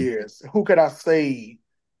couple of Hmm. years. Who could I say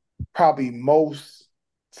probably most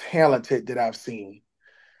talented that I've seen?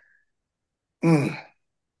 Mm,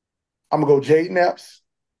 I'm gonna go Jaden Epps.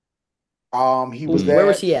 He was Hmm. where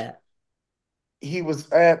was at he at? he was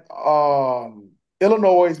at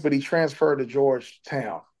Illinois, but he transferred to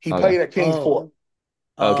Georgetown. He Okay. played at Kings Oh, Fort.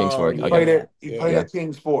 Oh, Kings oh Fork. He Okay. played yeah, at he played Yeah. yeah. at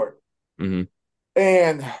Kings Fort. Hmm.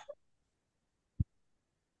 And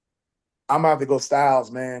I'm about to go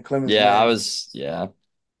Styles, man. Clemens, Yeah, I man. was. Yeah.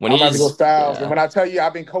 When I'm about to go he's. Styles. And Yeah. when I tell you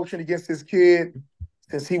I've been coaching against this kid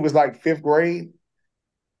since he was like fifth grade,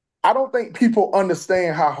 I don't think people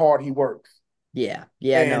understand how hard he works. Yeah.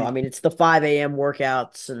 Yeah, no. I And mean, it's the 5 a.m.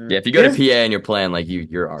 workouts Yeah. and If you go to his PA and you're playing, like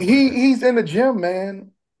you're a hard he worker. he's in the gym,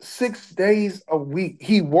 man, 6 days a week.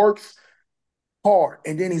 He works hard,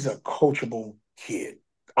 and then he's a coachable kid.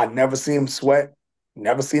 I never see him sweat,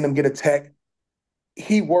 never seen him get a tech.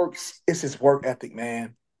 He works, it's his work ethic,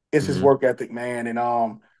 man. It's his Hmm. work ethic, man.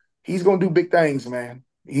 And he's gonna do big things, man.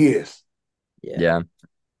 He is. yeah. Yeah.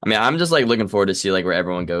 I mean, I'm just like looking forward to see like where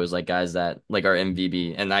everyone goes, like guys that like are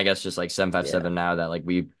MVB, and I guess just like Yeah. 757 now that like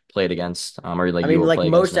we played against, or like I you mean, will like play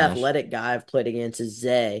against most Nash. athletic guy I've played against is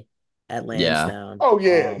Zay at Yeah. Lansdowne. Oh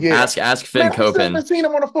yeah, yeah. Ask Man, Finn I still haven't Copen. seen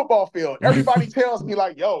him on a football field. Everybody tells me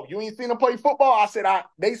like, "Yo, you ain't seen him play football." I said, "I."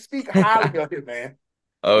 They speak highly of him, man.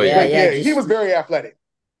 Oh Yeah, yeah. But yeah. yeah, he Just was very athletic.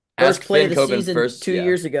 Ask first play of Finn the Copen season first. two Yeah.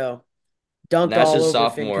 years ago. Dunked all Nash's over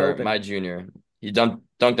Finn sophomore, Copen. my junior. He dunked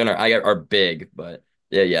on our big, but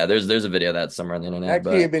yeah. There's a video of that somewhere on the internet, That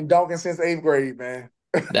kid but been dunking since eighth grade, man.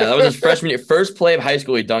 yeah, that was his freshman year, first play of high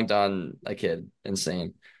school. He dunked on a kid.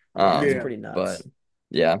 Insane. Yeah, that's Yeah. pretty But nuts.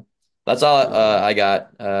 yeah, that's all Um, I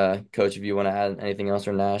got. Coach, if you want to add anything else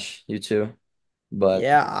or Nash, you too. But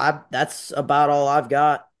yeah, I that's about all I've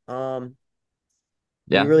got.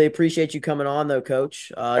 We yeah, really appreciate you coming on though,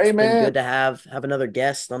 Coach. Hey It's been good man, to have another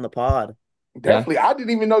guest on the pod. yeah. definitely. I didn't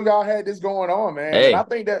even know y'all had this going on, man. And I Hey.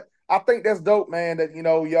 think that's dope, man, that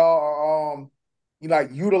y'all are you like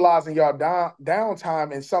utilizing y'all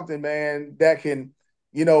downtime in something, man, that can,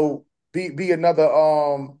 you know, be another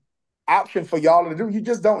option for y'all to do. You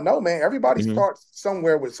just don't know, man. Everybody Hmm. starts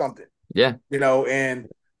somewhere with something. Yeah. And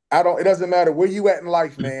it doesn't matter where you at in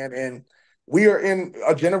life, man. And we are in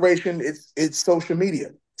a generation, it's social media.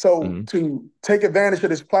 So Hmm. to take advantage of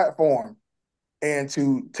this platform and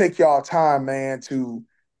to take y'all time, man, to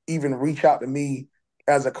even reach out to me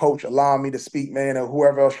as a coach, allow me to speak, man, or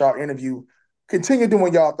whoever else y'all interview, continue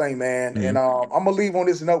doing y'all thing, man. And Hmm. I'm gonna leave on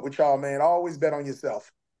this note with y'all, man. Always bet on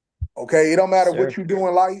yourself. Okay. It don't Yes, matter what sir. you do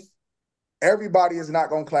in life, everybody is not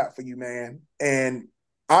gonna clap for you, man. And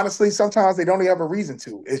honestly, sometimes they don't even have a reason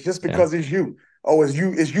to. It's just Yeah. because it's you. Oh, it's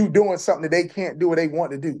you doing something that they can't do or they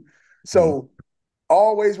want to do. Hmm. So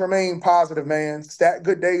always remain positive, man. Stack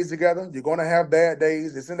good days together. You're gonna have bad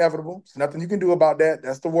days. It's inevitable. There's nothing you can do about that.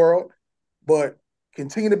 That's the world. But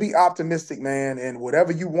continue to be optimistic, man. And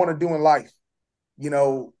whatever you want to do in life,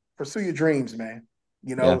 pursue your dreams, man.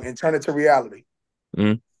 Yeah. And turn it to reality.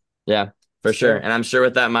 Hmm. Yeah, for sure. Sir. And I'm sure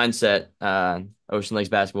with that mindset, Ocean Lakes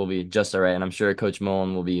basketball will be just all right. And I'm sure Coach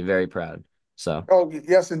Mullen will be very proud. So, Oh,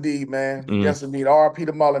 yes, indeed, man. hmm. Yes, indeed. R.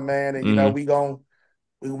 Peter Mullen, man. And Hmm. we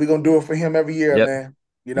gonna do it for him every year, Yep. man.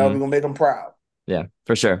 Hmm. We're gonna make him proud. Yeah,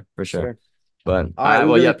 for sure. For sure. Sure. But All all right, right. we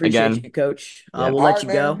Well, really yep. appreciate Again, you, Coach. yeah. We'll All let right, you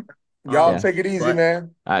go. man. Y'all Yeah. take it easy, But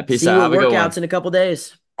man. All right. Peace see out. you at Have a good workouts one. in a couple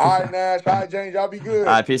days. All right, Nash. All right, James. Y'all be All good.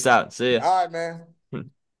 right. Peace out. See ya. All right, man.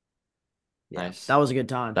 Yeah, Nice. that was a good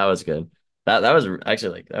time. That was good. That was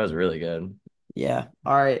actually like that was really good. Yeah.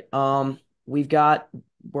 All right. We've got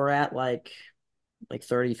we're at like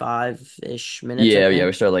 35-ish minutes, I Yeah, we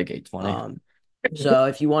think. started like 8:20. Um, so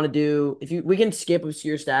if you want to do if you we can skip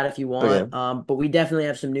your stat if you Okay. want. But we definitely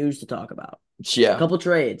have some news to talk about. Yeah. Couple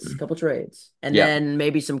trades. And Yeah. then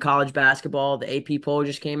maybe some college basketball. The AP poll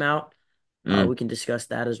just came out. Mm, We can discuss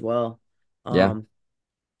that as well. yeah.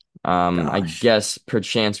 Um, I gosh. guess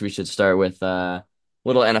perchance we should start with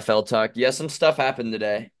little NFL talk. Yeah, some stuff happened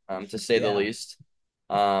today, to say the Yeah. least.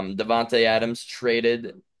 Devontae Adams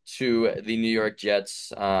traded to the New York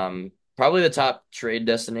Jets. Probably the top trade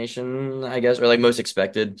destination, I guess, or like most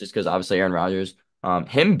expected, just because obviously Aaron Rodgers.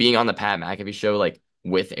 Him being on the Pat McAfee show like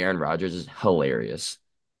with Aaron Rodgers is hilarious.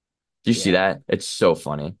 Do you see Yeah. that? It's so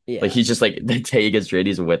funny. Like Yeah. he's just like the day he gets traded,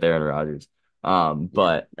 he's with Aaron Rodgers. Yeah.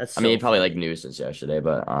 But That's I mean, he so probably like funny. knew since yesterday.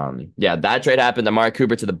 But yeah, that trade happened. Amari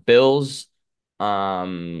Cooper to the Bills.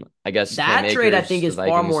 I guess Cam That trade I Akers think to the is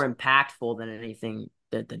far more Vikings. impactful than anything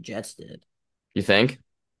that the Jets did. You think?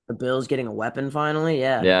 The Bills getting a weapon finally,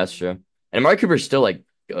 yeah. Yeah, that's true. And Amari Cooper's still like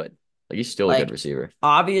good. Like he's still a good Like receiver.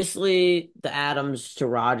 obviously the Adams to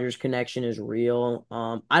Rodgers connection is real.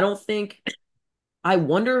 I don't think I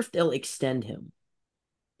wonder if they'll extend him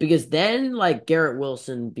because then like Garrett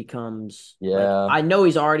Wilson becomes like Yeah, I know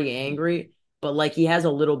he's already angry, but like he has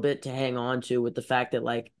a little bit to hang on to with the fact that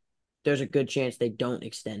like there's a good chance they don't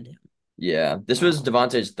extend him. yeah. This was Um,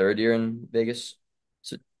 Devontae's third year in Vegas.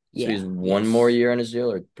 So yeah, he's one more yes. year in his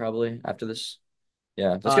deal, or probably after this.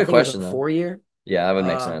 Yeah, that's a I good think it was a question though. 4 year. Yeah, that would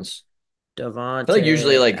make Uh, sense. I feel like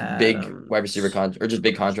usually Devontae like big wide receiver Adams, or just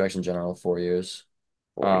big contracts in general, 4 years.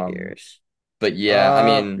 Um, years. but yeah, I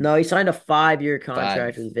mean No, he signed a 5 year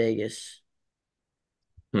contract five. with Vegas.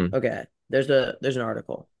 Hmm. Okay, there's an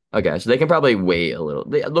article. Okay, so they can probably wait a little.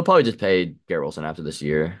 They'll probably just pay Garrett Wilson after this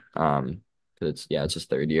year. Because it's his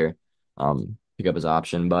third year. Pick up his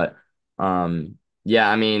option, but yeah,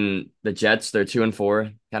 I mean the Jets they're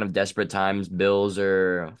 2-4, kind of desperate times. Bills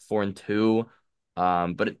are 4-2.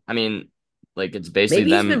 I mean, like it's basically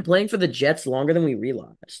Maybe he's been them. playing for the Jets longer than we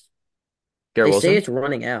realized. Garrett They say Wilson? it's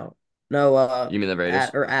running out. No, You mean the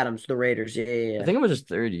Raiders? Adams, the Raiders. Yeah, I yeah, think it was his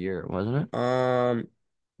third year, wasn't it? yeah.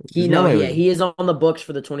 Because normally it was. He is on the books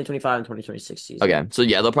for the 2025 and 2026 season. Okay, so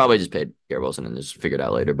yeah, they'll probably just pay Garrett Wilson and just figure it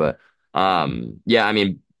out later. But yeah, I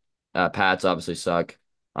mean, Pats obviously suck.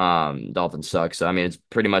 Dolphins suck. So I mean, it's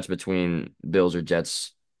pretty much between Bills or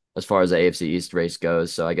Jets as far as the AFC East race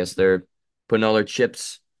goes. So I guess they're putting all their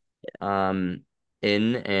chips um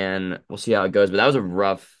in, and we'll see how it goes. But that was a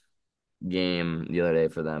rough game the other day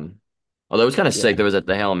for them. Although it was kind of sick. Yeah, There was at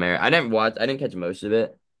the Hail Mary. I didn't catch most of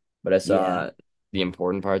it, but I yeah. saw the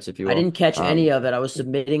important parts, if you I will. didn't catch any of it. I was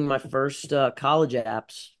submitting my first college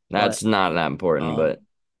apps, That's but not that important, um, but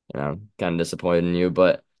kind of disappointed in you.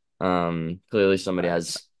 But clearly somebody right.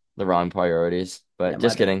 has the wrong priorities. Yeah, But my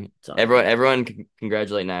just bad. kidding. It's on me. Everyone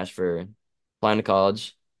congratulate Nash for applying to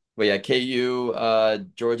college. But yeah, KU,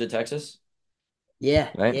 Georgia, Texas,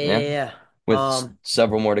 Yeah, right? yeah, Yeah, yeah, yeah. with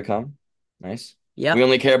several more to come. Nice. We Yep,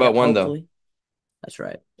 only care about yep. one though. Hopefully, that's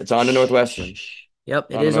right. It's on to Shh, shh, Northwestern. shh. Yep,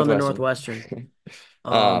 it On to is on the Northwestern. Northwestern.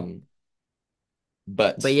 Um, Um,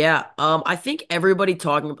 but but yeah, I think everybody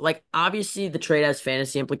talking like obviously the trade has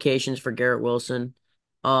fantasy implications for Garrett Wilson.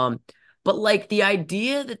 Um, but like the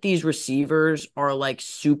idea that these receivers are like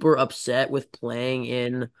super upset with playing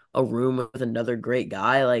in a room with another great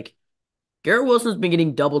guy, like Garrett Wilson's been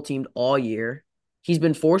getting double teamed all year. He's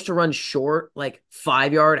been forced to run short, like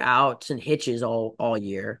 5 yard outs and hitches all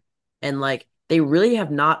year. And like they really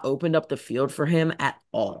have not opened up the field for him at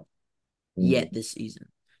all mm, yet this season.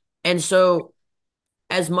 And so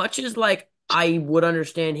as much as like I would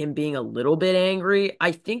understand him being a little bit angry,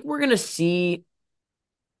 I think we're gonna see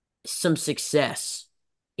some success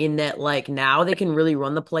in that like now they can really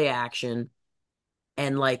run the play action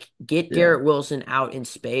and like get yeah, Garrett Wilson out in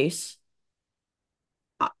space.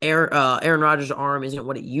 Aaron Rodgers' arm isn't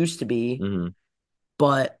what it used to be, hmm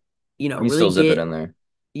but you can really still zip it in there.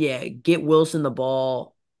 get Wilson the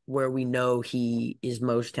ball where we know he is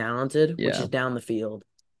most talented, which Yeah, is down the field.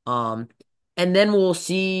 Um, and then we'll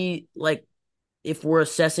see like if we're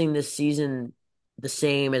assessing this season the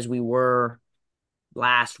same as we were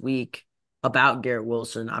last week about Garrett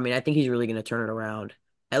Wilson. I mean, I think he's really going to turn it around,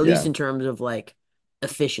 at least yeah, in terms of like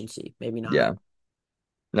efficiency, maybe not. yeah.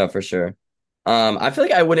 No, for sure. I feel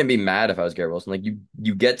like I wouldn't be mad if I was Garrett Wilson. Like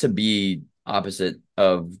you get to be opposite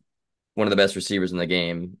of one of the best receivers in the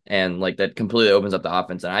game, and like that completely opens up the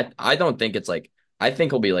offense. And I don't think it's like I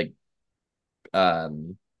think he'll be like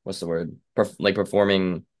what's the word? Like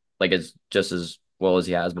performing like as just as well as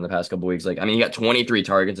he has been the past couple weeks. Like I mean, he got 23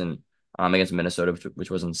 targets and against Minnesota,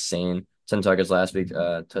 which was insane 10 targets last week,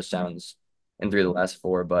 touchdowns in three of the last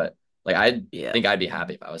four. But like I Yeah, think I'd be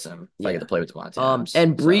happy if I was him if I get yeah. to play with Devontae Adams.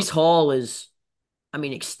 And Brees So Hall is, I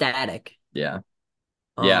mean, ecstatic. yeah,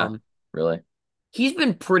 yeah, Um, really, he's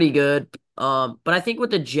been pretty good. But I think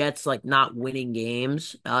with the Jets like not winning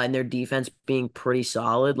games, and their defense being pretty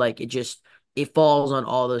solid, like it falls on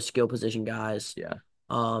all those skill position guys. yeah.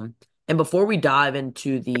 Um, and before we dive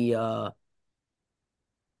into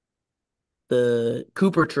the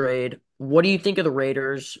Cooper trade, what do you think of the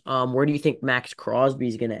Raiders? Where do you think Max Crosby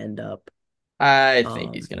is going to end up? I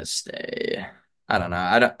think he's Um, gonna stay. I don't know.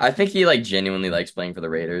 I don't. I think he like genuinely likes playing for the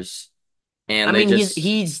Raiders, I and they mean, just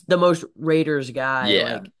he's the most Raiders guy yeah,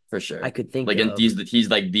 like for I sure. could think Like and of. he's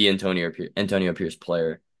like the Antonio Pierce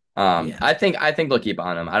player. Yeah, I think they'll keep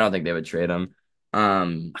on him. I don't think they would trade him.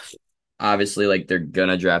 Um, Obviously, like they're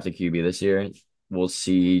gonna draft a QB this year. We'll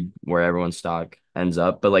see where everyone's stock ends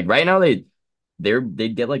up. But like right now, they'd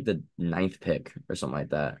get like the ninth pick or something like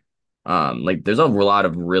that. Like there's a lot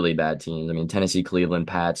of really bad teams. I mean, Tennessee, Cleveland,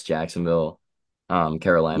 Pats, Jacksonville,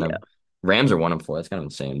 Carolina, yeah. Rams are 1 and 4. That's kind of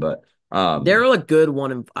insane, but They're a good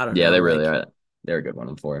one. I don't yeah, know, they really like are. They're a good 1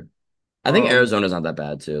 and 4. I think um, Arizona's not that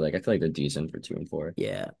bad too. Like I feel like they're decent for 2 and 4.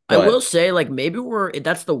 yeah. I will But say like maybe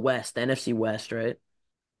that's the West, the NFC West, right?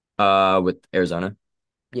 with Arizona,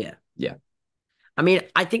 Yeah. yeah, I mean,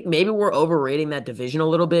 I think maybe we're overrating that division a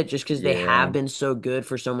little bit just because they have yeah, been so good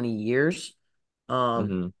for so many years.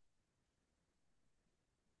 Um, hmm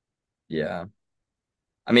yeah.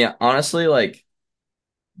 I mean, honestly,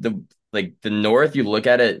 the the North, you look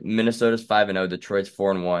at it, Minnesota's 5-0, Detroit's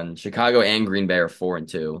 4-1, Chicago and Green Bay are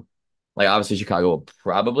 4-2. Like obviously Chicago will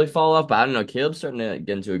probably fall off, but I don't know. Caleb's starting to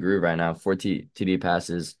get into a groove right now. Four TD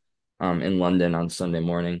passes in London on Sunday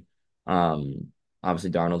morning. Um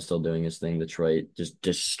Obviously Darnold's still doing his thing. Detroit just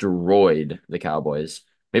destroyed the Cowboys.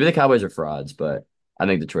 Maybe the Cowboys are frauds, but I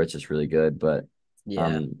think Detroit's just really good. But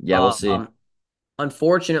yeah. yeah, we'll see.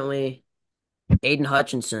 Unfortunately, Aiden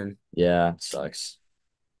Hutchinson. Yeah, sucks.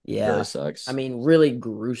 Really Yeah. I sucks. mean, really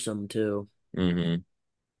gruesome too. hmm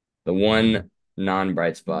The one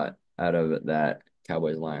non-bright spot out of that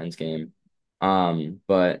Cowboys Lions game.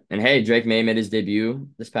 But and hey, Drake May made his debut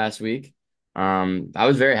this past week. I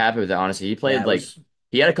was very happy with it, honestly. He Yeah, played it was.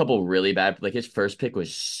 he had a couple really bad, like his first pick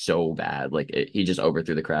was so bad. He just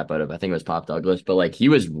overthrew the crap out of, I think it was Pop Douglas, but like he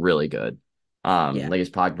was really good. Yeah, Like his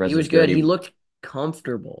pocket he presence was was good. good. He looked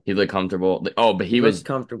comfortable. He looked comfortable. Oh, but He looked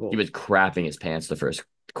he comfortable. was crapping his pants the first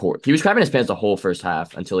quarter. He was crapping his pants the whole first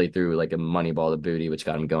half until he threw like a money ball to Booty, which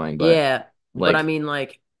got him going. But Yeah, but I like mean,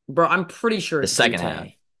 like, bro, I'm pretty sure the it's second half,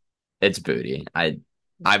 Butte. it's Booty.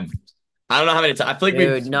 I've I don't know how many times. I feel like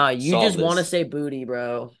we've Dude, no, you just solved want to this. say booty,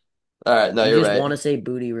 bro. All right, no, You you're just want right. to say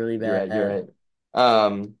booty really You're right. You're bad. right.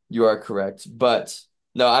 You are correct. But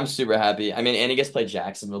no, I'm super happy. I mean, and he gets to play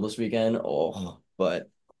Jacksonville this weekend. Oh, but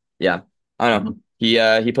yeah, I don't know.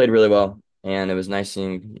 He played really well, and it was nice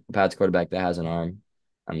seeing a Pats quarterback that has an arm.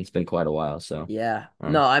 I mean, it's been quite a while, so Yeah.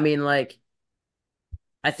 No, um, I mean, like,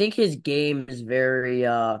 I think his game is very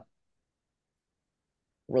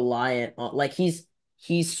reliant on like he's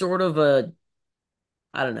sort of a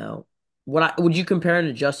I don't know. Would you compare him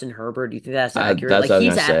to Justin Herbert? Do you think that's accurate? that's Like what I was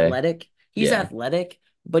gonna say. he's Yeah. athletic,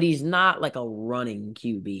 but he's not like a running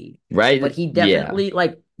QB. But Right. he Yeah. definitely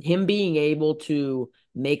like him being able to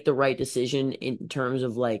make the right decision in terms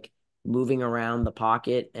of like moving around the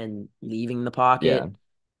pocket and leaving the Yeah. pocket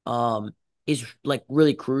um is like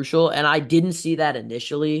really crucial. And I didn't see that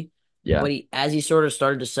initially, Yeah. but as he sort of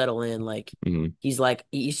started to settle in, like hmm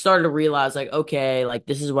he started to realize like, okay, like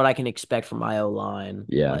this is what I can expect from my O line.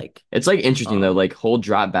 Yeah. Like, It's like interesting though. um, Like he'll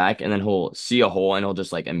drop back and then he'll see a hole and he'll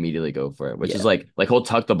just like immediately go for it, which is yeah, like he'll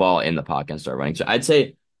tuck the ball in the pocket and start running. So I'd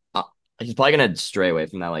say uh, he's probably gonna stray away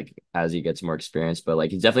from that like as he gets more experience, but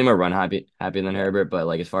like he's definitely more run happy than yeah, Herbert. But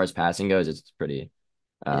like as far as passing goes, it's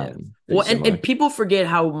yeah. pretty Well, and similar. people forget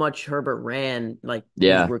how much Herbert ran like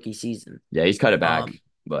his Yeah. rookie season. Yeah. He's cut it back, Um,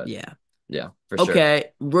 but yeah. yeah, for sure.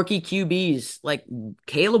 Okay, rookie QBs like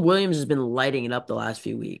Caleb Williams has been lighting it up the last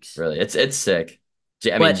few weeks. Really, it's sick.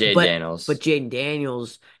 I mean, But Jay but Daniels. but Jaden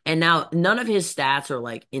Daniels, and now none of his stats are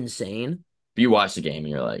like insane. You watch the game and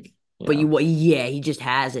you're like, But yeah, he just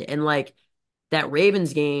has it. And like that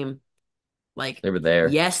Ravens game, like they were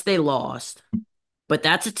there. yes, they lost, but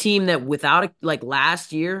that's a team that without like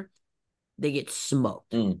last year, they get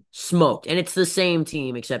smoked, Mm. smoked, and it's the same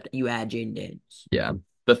team except you add Jaden Daniels. Yeah.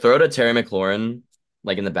 The throw to Terry McLaurin,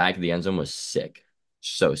 like in the back of the end zone, was sick.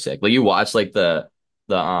 So sick. Like you watch like the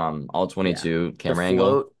all Yeah, 22 the camera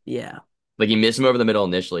angle. float. Yeah, Like he missed him over the middle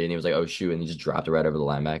initially, and he was like, "Oh shoot!" and he just dropped it right over the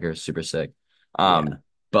linebacker. Super sick. yeah,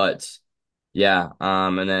 But Yeah.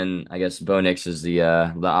 And then I guess Bo Nix is the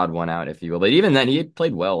odd one out, if you will. But even then, he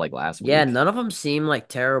played well like last Yeah, week. none of them seem like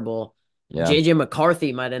terrible. Yeah. JJ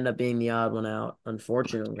McCarthy might end up being the odd one out, Who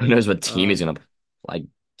unfortunately. knows what team he's gonna like?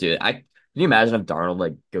 Dude, can you imagine if Darnold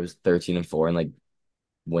like goes 13-4 and like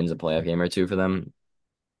wins a playoff game or two for them?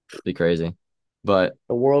 Be crazy. But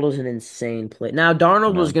The world is an insane place. Now, I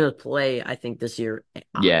Darnold was know. going to play, I think, this year,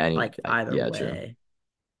 Yeah. like either Yeah. True. way.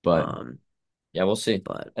 But Um, yeah, we'll see.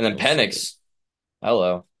 but And then we'll see. Penix.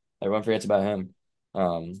 Hello. Everyone forgets about him.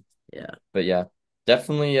 Yeah. But yeah,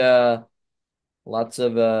 definitely lots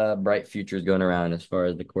of bright futures going around as far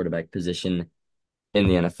as the quarterback position in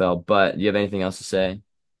the NFL. But do you have anything else to say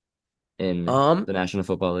in Um, the National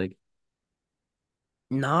Football League?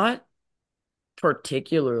 Not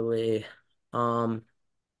particularly. Um,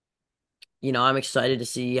 I'm excited to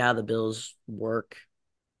see how the Bills work.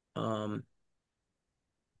 Um,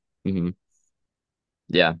 Hmm.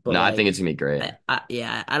 Yeah, but no, I think like, it's gonna be great.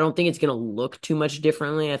 yeah, I don't think it's gonna look too much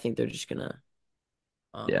differently. I think they're just gonna,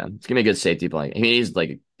 Yeah, um, it's gonna be a good safety play. I mean, he's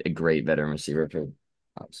like a great veteran receiver for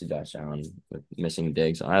obviously Josh Allen with missing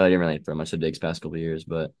Diggs. I didn't really throw much of Diggs past couple of years,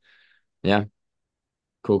 but yeah,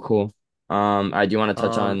 cool, cool. I do want to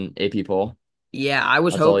touch um, on AP poll. yeah, I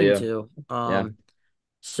was That's all hoping you. to. Yeah.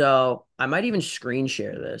 So I might even screen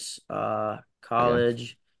share this. Okay.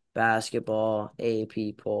 College basketball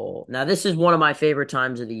AP poll. Now this is one of my favorite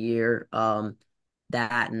times of the year.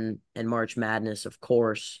 That and March Madness, of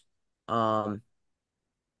course. Um,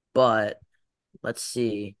 but let's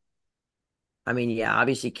see. I mean, yeah,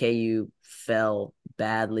 obviously KU fell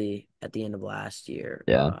badly at the end of last year.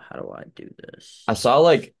 Yeah. How do I do I this? saw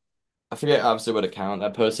like I forget obviously what account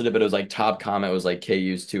that posted it, but it was like top comment was like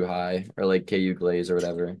KU's too high or like KU glaze or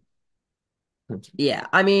whatever. Yeah,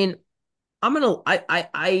 I mean, I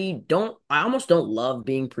almost don't love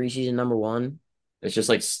being preseason number one, It's just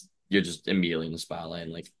like you're just immediately in the spotlight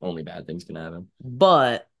and like only bad things can happen.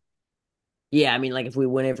 but yeah, I mean, like if we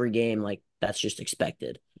win every game, like that's just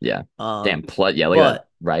expected. Yeah. Um, Damn, yeah, look at that. but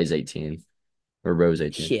Rise 18 or Rose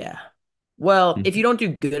 18. yeah. Well, if you don't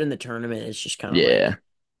do good in the tournament, it's just kind of Yeah.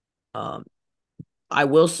 like, um, I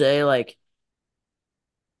will say like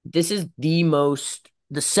this is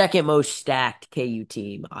the second most stacked KU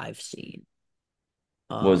team I've seen.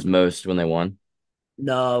 Was Um, most when they won.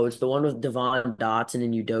 no, it's the one with Devon Dotson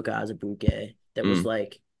and Udoka Azubuike that was Mm,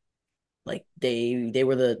 like they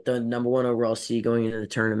were the number one overall seed going into the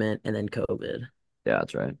tournament, and then COVID. yeah,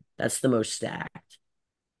 that's right. That's the most stacked.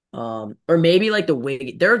 Or maybe like the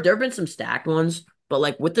wing. There have been some stacked ones, but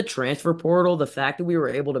like with the transfer portal, the fact that we were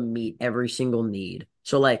able to meet every single need.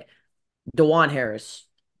 So like DeJuan Harris,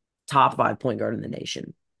 top five point guard in the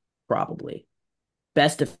nation, probably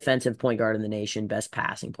best defensive point guard in the nation, best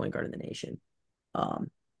passing point guard in the nation.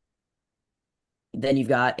 Um, then you've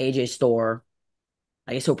got AJ Storr.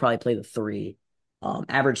 I guess he'll probably play the three.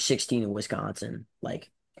 Average 16 in Wisconsin,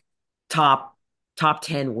 like top top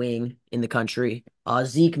 10 wing in the country.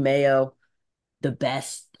 Zeke Mayo, the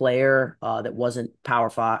best player that wasn't Power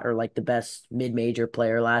Five or like the best mid-major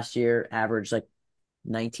player last year, averaged like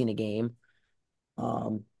 19 a game.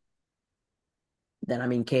 Um, then I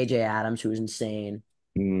mean KJ Adams, who was insane.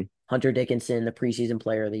 Mm, Hunter Dickinson, the preseason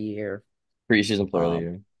player of the year. preseason player of the Um,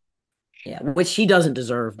 year. yeah, which he doesn't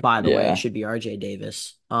deserve, by the way. It Yeah. should be RJ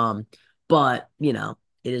Davis. But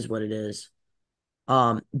it is what it is.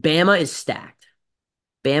 Bama is stacked.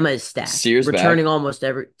 Bama is stacked. Sears Returning back. almost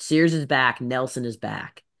every Sears is back. Nelson is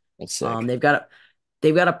back. That's Um, sick. they've got a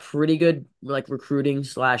they've got a pretty good like recruiting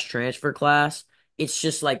slash transfer class. It's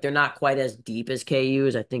just like they're not quite as deep as KU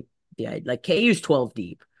is. I think yeah, like KU's 12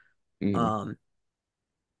 deep. Mm, Um,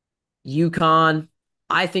 UConn,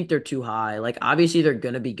 I think they're too high. Like obviously they're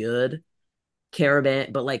gonna be good.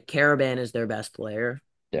 Caravan, but like Caravan is their best player.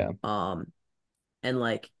 yeah. Um, and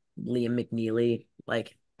like Liam McNeely,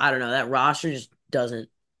 like I don't know, that roster just doesn't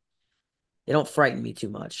they don't frighten me too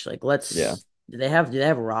much. Like Yeah. let's do they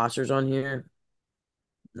have rosters on here?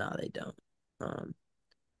 No, they don't. Um,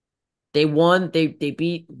 they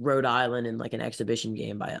beat Rhode Island in like an exhibition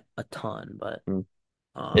game by a ton, but Mm.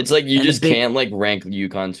 It's like you and the just big can't like rank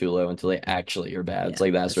UConn too low until they actually are bad. It's yeah,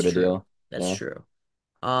 like that that's sort of true. deal. That's Yeah. true.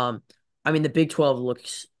 Um, I mean the Big 12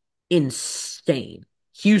 looks insane.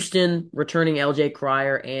 Houston returning LJ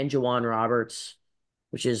Cryer and Jawan Roberts,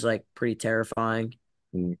 which is like pretty terrifying.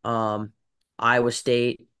 Mm, Um, Iowa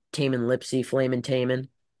State, Taman Lipsey, Flamin' Taman.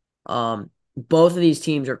 Both of these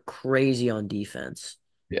teams are crazy on defense.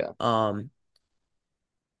 yeah. Um,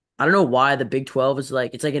 I don't know why the Big 12 is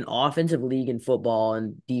like it's like an offensive league in football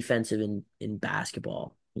and defensive in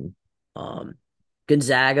basketball. Mm. Um,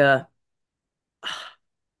 Gonzaga,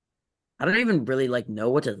 I don't even really like know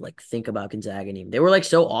what to like think about Gonzaga anymore. They were like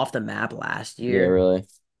so off the map last Yeah, year. really.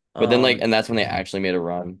 But then like, Um, and that's when they actually made a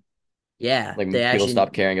run. yeah, they Like people actually,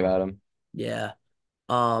 stopped caring about him. yeah.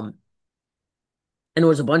 Um, and it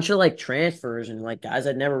was a bunch of like transfers and like guys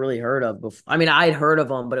I'd never really heard of before. I mean, I'd heard of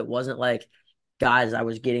them, but it wasn't like guys I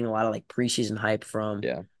was getting a lot of like preseason hype from.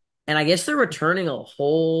 Yeah, And I guess they're returning a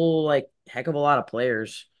whole like heck of a lot of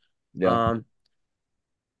players. yeah, Um,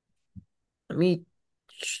 let me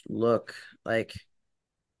look like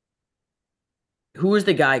who was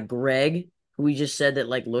the guy, Greg, who we just said that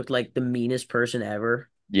like looked like the meanest person ever.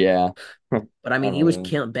 yeah. I But I mean, he was remember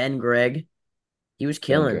killing Ben Gregg. He was Ben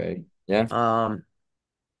killing. Gray. Yeah. Um,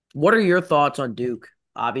 what are your thoughts on Duke?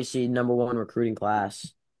 Obviously, number one recruiting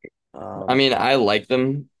class. I Um, mean, I like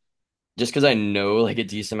them just because I know like a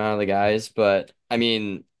decent amount of the guys, but I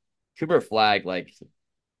mean, Cooper Flag, like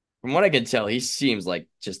from what I could tell, he seems like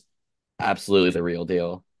just absolutely the real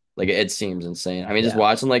deal. Like it seems insane. I mean, just yeah.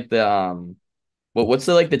 watching like the what's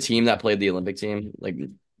the like the team that played the Olympic team? Like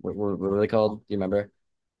what were they called? Do you remember?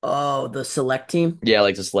 Oh, the select team. Yeah,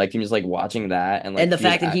 like the select team, just like watching that and like And the he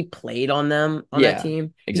was fact that at he played on them on that yeah,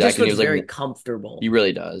 team, he just exactly. And he looks was like very he comfortable.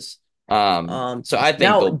 really does. Um, So I think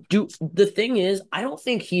now they'll do the thing is, I don't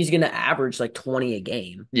think he's gonna average like 20 a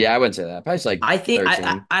game. yeah, I wouldn't say that. Probably just like I think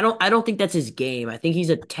 13. I don't think that's his game. I think he's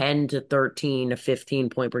a 10 to 13 to 15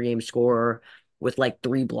 point per game scorer with like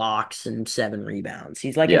three blocks and seven rebounds.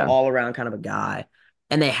 He's like an Yeah. all around kind of a guy.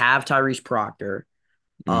 And they have Tyrese Proctor.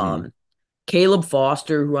 Hmm. Caleb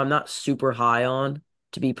Foster, who I'm not super high on,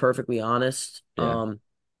 to be perfectly honest. Yeah.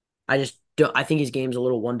 I just don't, I think his game's a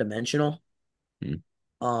little one dimensional. Mm.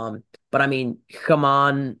 But I mean, come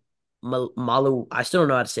on, Malu. I still don't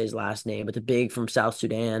know how to say his last name, but the big from South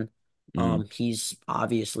Sudan. Mm. He's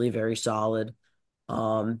obviously very solid.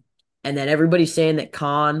 Um, and then everybody's saying that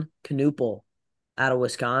Knuppel out of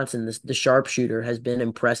Wisconsin, the sharpshooter, has been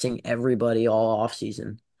impressing everybody all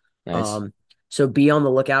offseason. Nice. Um, so be on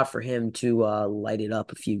the lookout for him to light it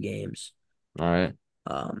up a few games. All right.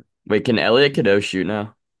 Um, Wait, can Elliot Cadeau shoot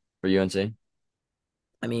now for UNC?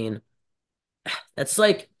 I mean, that's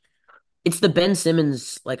like it's the Ben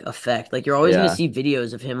Simmons like effect. Like you're always gonna Yeah. see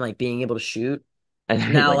videos of him like being able to shoot. I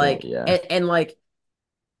think Now, like like yeah. and like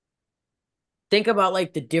think about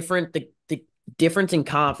like the difference in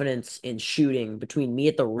confidence in shooting between me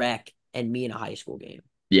at the rec and me in a high school game.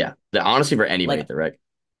 Yeah. The honestly for anybody Like at the rec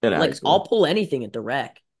in high I'll school. pull anything at the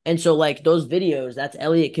rec. And so like those videos, that's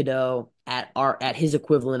Elliot Cadeau at his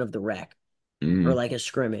equivalent of the rec or Mm. like a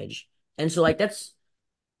scrimmage. And so like that's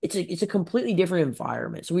it's a completely different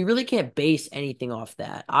environment. So we really can't base anything off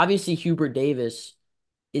that. Obviously, Hubert Davis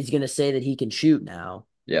is going to say that he can shoot now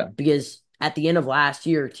Yeah. because at the end of last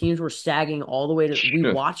year, teams were sagging all the way to.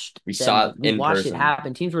 We saw it We in watched it person.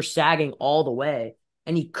 happen. Teams were sagging all the way,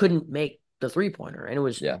 and he couldn't make the 3-pointer, and it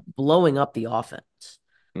was Yeah. blowing up the offense.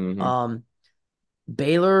 Hmm. Um,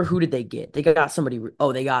 Baylor, who did they get? They got somebody.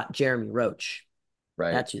 Oh, they got Jeremy Roach.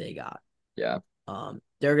 Right. That's who they got. Yeah.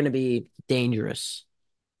 They're going to be dangerous.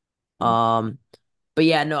 Mm. Um, but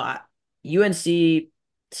yeah, no, UNC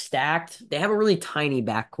stacked. They have a really tiny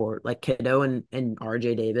backcourt. Like Cadeau and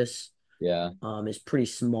RJ Davis Yeah. is pretty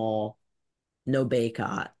small. No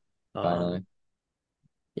Baycott. Um, Finally.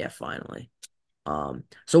 yeah, finally.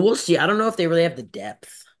 So we'll see. I don't know if they really have the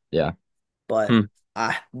depth, Yeah. but Hmm.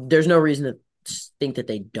 there's no reason to think that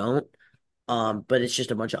they don't. But it's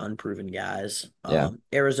just a bunch of unproven guys. Yeah.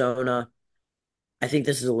 Arizona, I think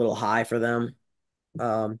this is a little high for them.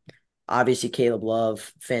 Um, obviously Caleb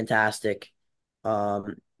Love, fantastic.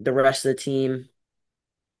 The rest of the team,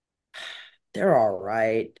 they're all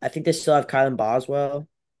right. I think they still have Kylan Boswell,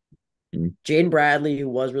 Mm. Jaden Bradley, who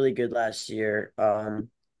was really good last year.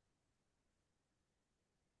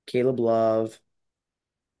 Caleb Love.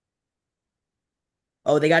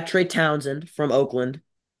 Oh, they got Trey Townsend from Oakland.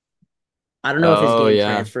 I don't know if his Oh game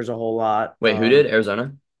yeah. transfers a whole lot. Wait, who did?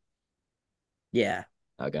 Arizona? Yeah.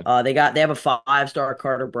 Okay. They have a five-star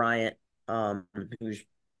Carter Bryant, who's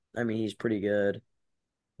I mean, he's pretty good.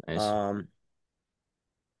 Nice. Um,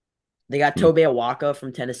 They got Hmm. Tobe Awaka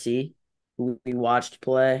from Tennessee, who we watched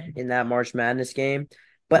play in that March Madness game.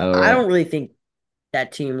 But Oh I right. don't really think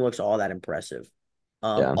that team looks all that impressive.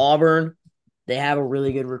 Yeah. Auburn, they have a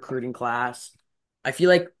really good recruiting class. I feel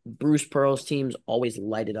like Bruce Pearl's teams always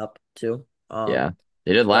light it up too. Yeah.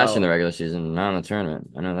 They did last year in the So regular season, not in the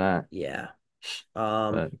tournament. I know that. yeah.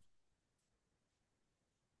 Um, But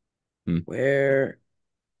hmm. where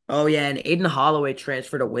Oh yeah, and Aiden Holloway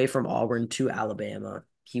transferred away from Auburn to Alabama.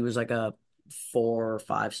 He was like a 4 or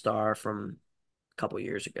 5 star from a couple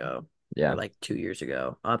years ago, or Yeah. like 2 years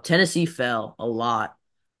ago. Tennessee fell a lot.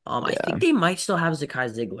 I think Yeah. they might still have Zakai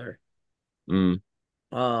Ziegler. Mm.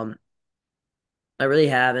 Um, I really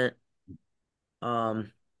haven't.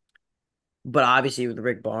 Um, but obviously with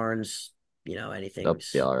Rick Barnes, They'll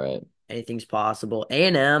be all right. anything's possible.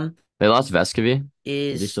 A&M They lost Vescovy.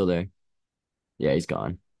 Is he is still there? Yeah, he's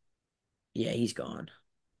gone. yeah, he's gone.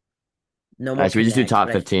 No All more right, should we just do connect, top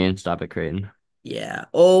but I 15? Stop at Creighton. yeah.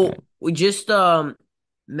 All right. Oh, we just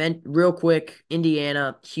meant real quick,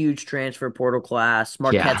 Indiana, huge transfer portal class.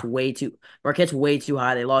 Yeah. Marquette's way too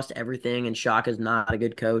high. They lost everything, and Shaka's not a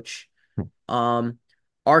good coach. Um,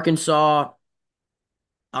 Arkansas,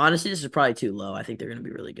 honestly, this is probably too low. I think they're gonna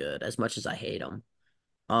be really good, as much as I hate them.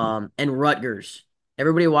 And Rutgers.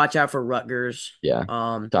 Everybody watch out for Rutgers. Yeah.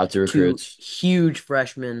 Top two Two recruits. huge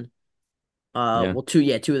freshmen. Yeah. Well, two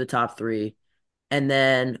of the top three. And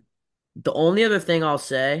then the only other thing I'll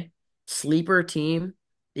say, sleeper team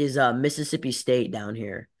is Mississippi State down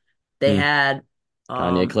here. They Hmm. had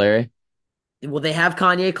Kanye um Clary. they have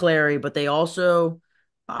Kanye Clary, but they also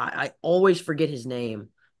I always forget his name.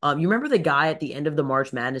 You remember the guy at the end of the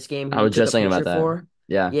March Madness game who I we was took just a thinking about picture that. for?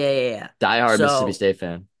 Yeah. Yeah, yeah, yeah. Diehard Mississippi So State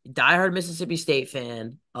fan. diehard Mississippi State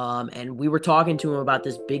fan. And we were talking to him about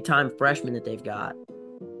this big time freshman that they've got.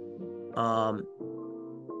 Um,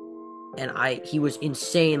 and he was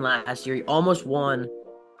insane last year. He almost won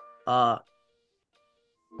uh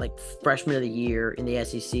like freshman of the year in the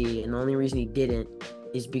SEC, and the only reason he didn't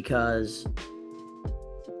is because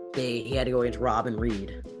he had to go against Robin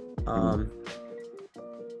Reed. Hmm.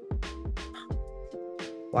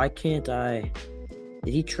 Why can't I?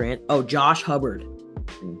 Did he Oh, Josh Hubbard.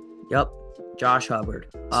 Hmm. Yep, Josh Hubbard.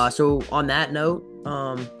 So on that note,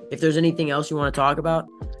 if there's anything else you want to talk about,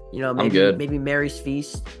 I'm maybe good. maybe Mary's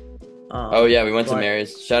Feast. Oh yeah, we went to But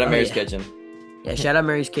Mary's. Shout out oh Mary's yeah, Kitchen. yeah. Shout out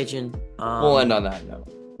Mary's Kitchen. We'll end on that note.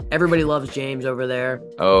 Everybody loves James over there.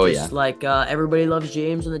 Oh yeah. Just like everybody loves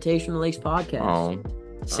James on the Taste from the Lakes podcast. Oh,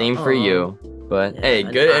 same for Uh-oh. you. But Yeah, hey,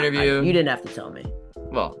 good interview. you didn't have to tell me.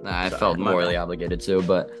 Well, nah, I Sorry, felt my morally bad. obligated to,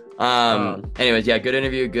 but Um, anyways, yeah, good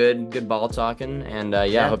interview, good ball talking, and I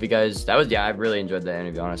yeah, hope you guys. I really enjoyed that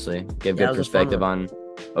interview. Honestly, gave yeah, it good was a fun perspective one. on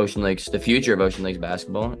Ocean Lakes, the future of Ocean Lakes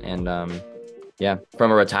basketball, and yeah,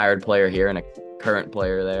 from a retired player here and a current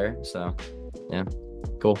player there. So, yeah,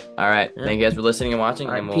 cool. All right, Yeah. thank you guys for listening and watching,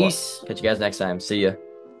 All and right, we'll peace. catch you guys next time. See ya.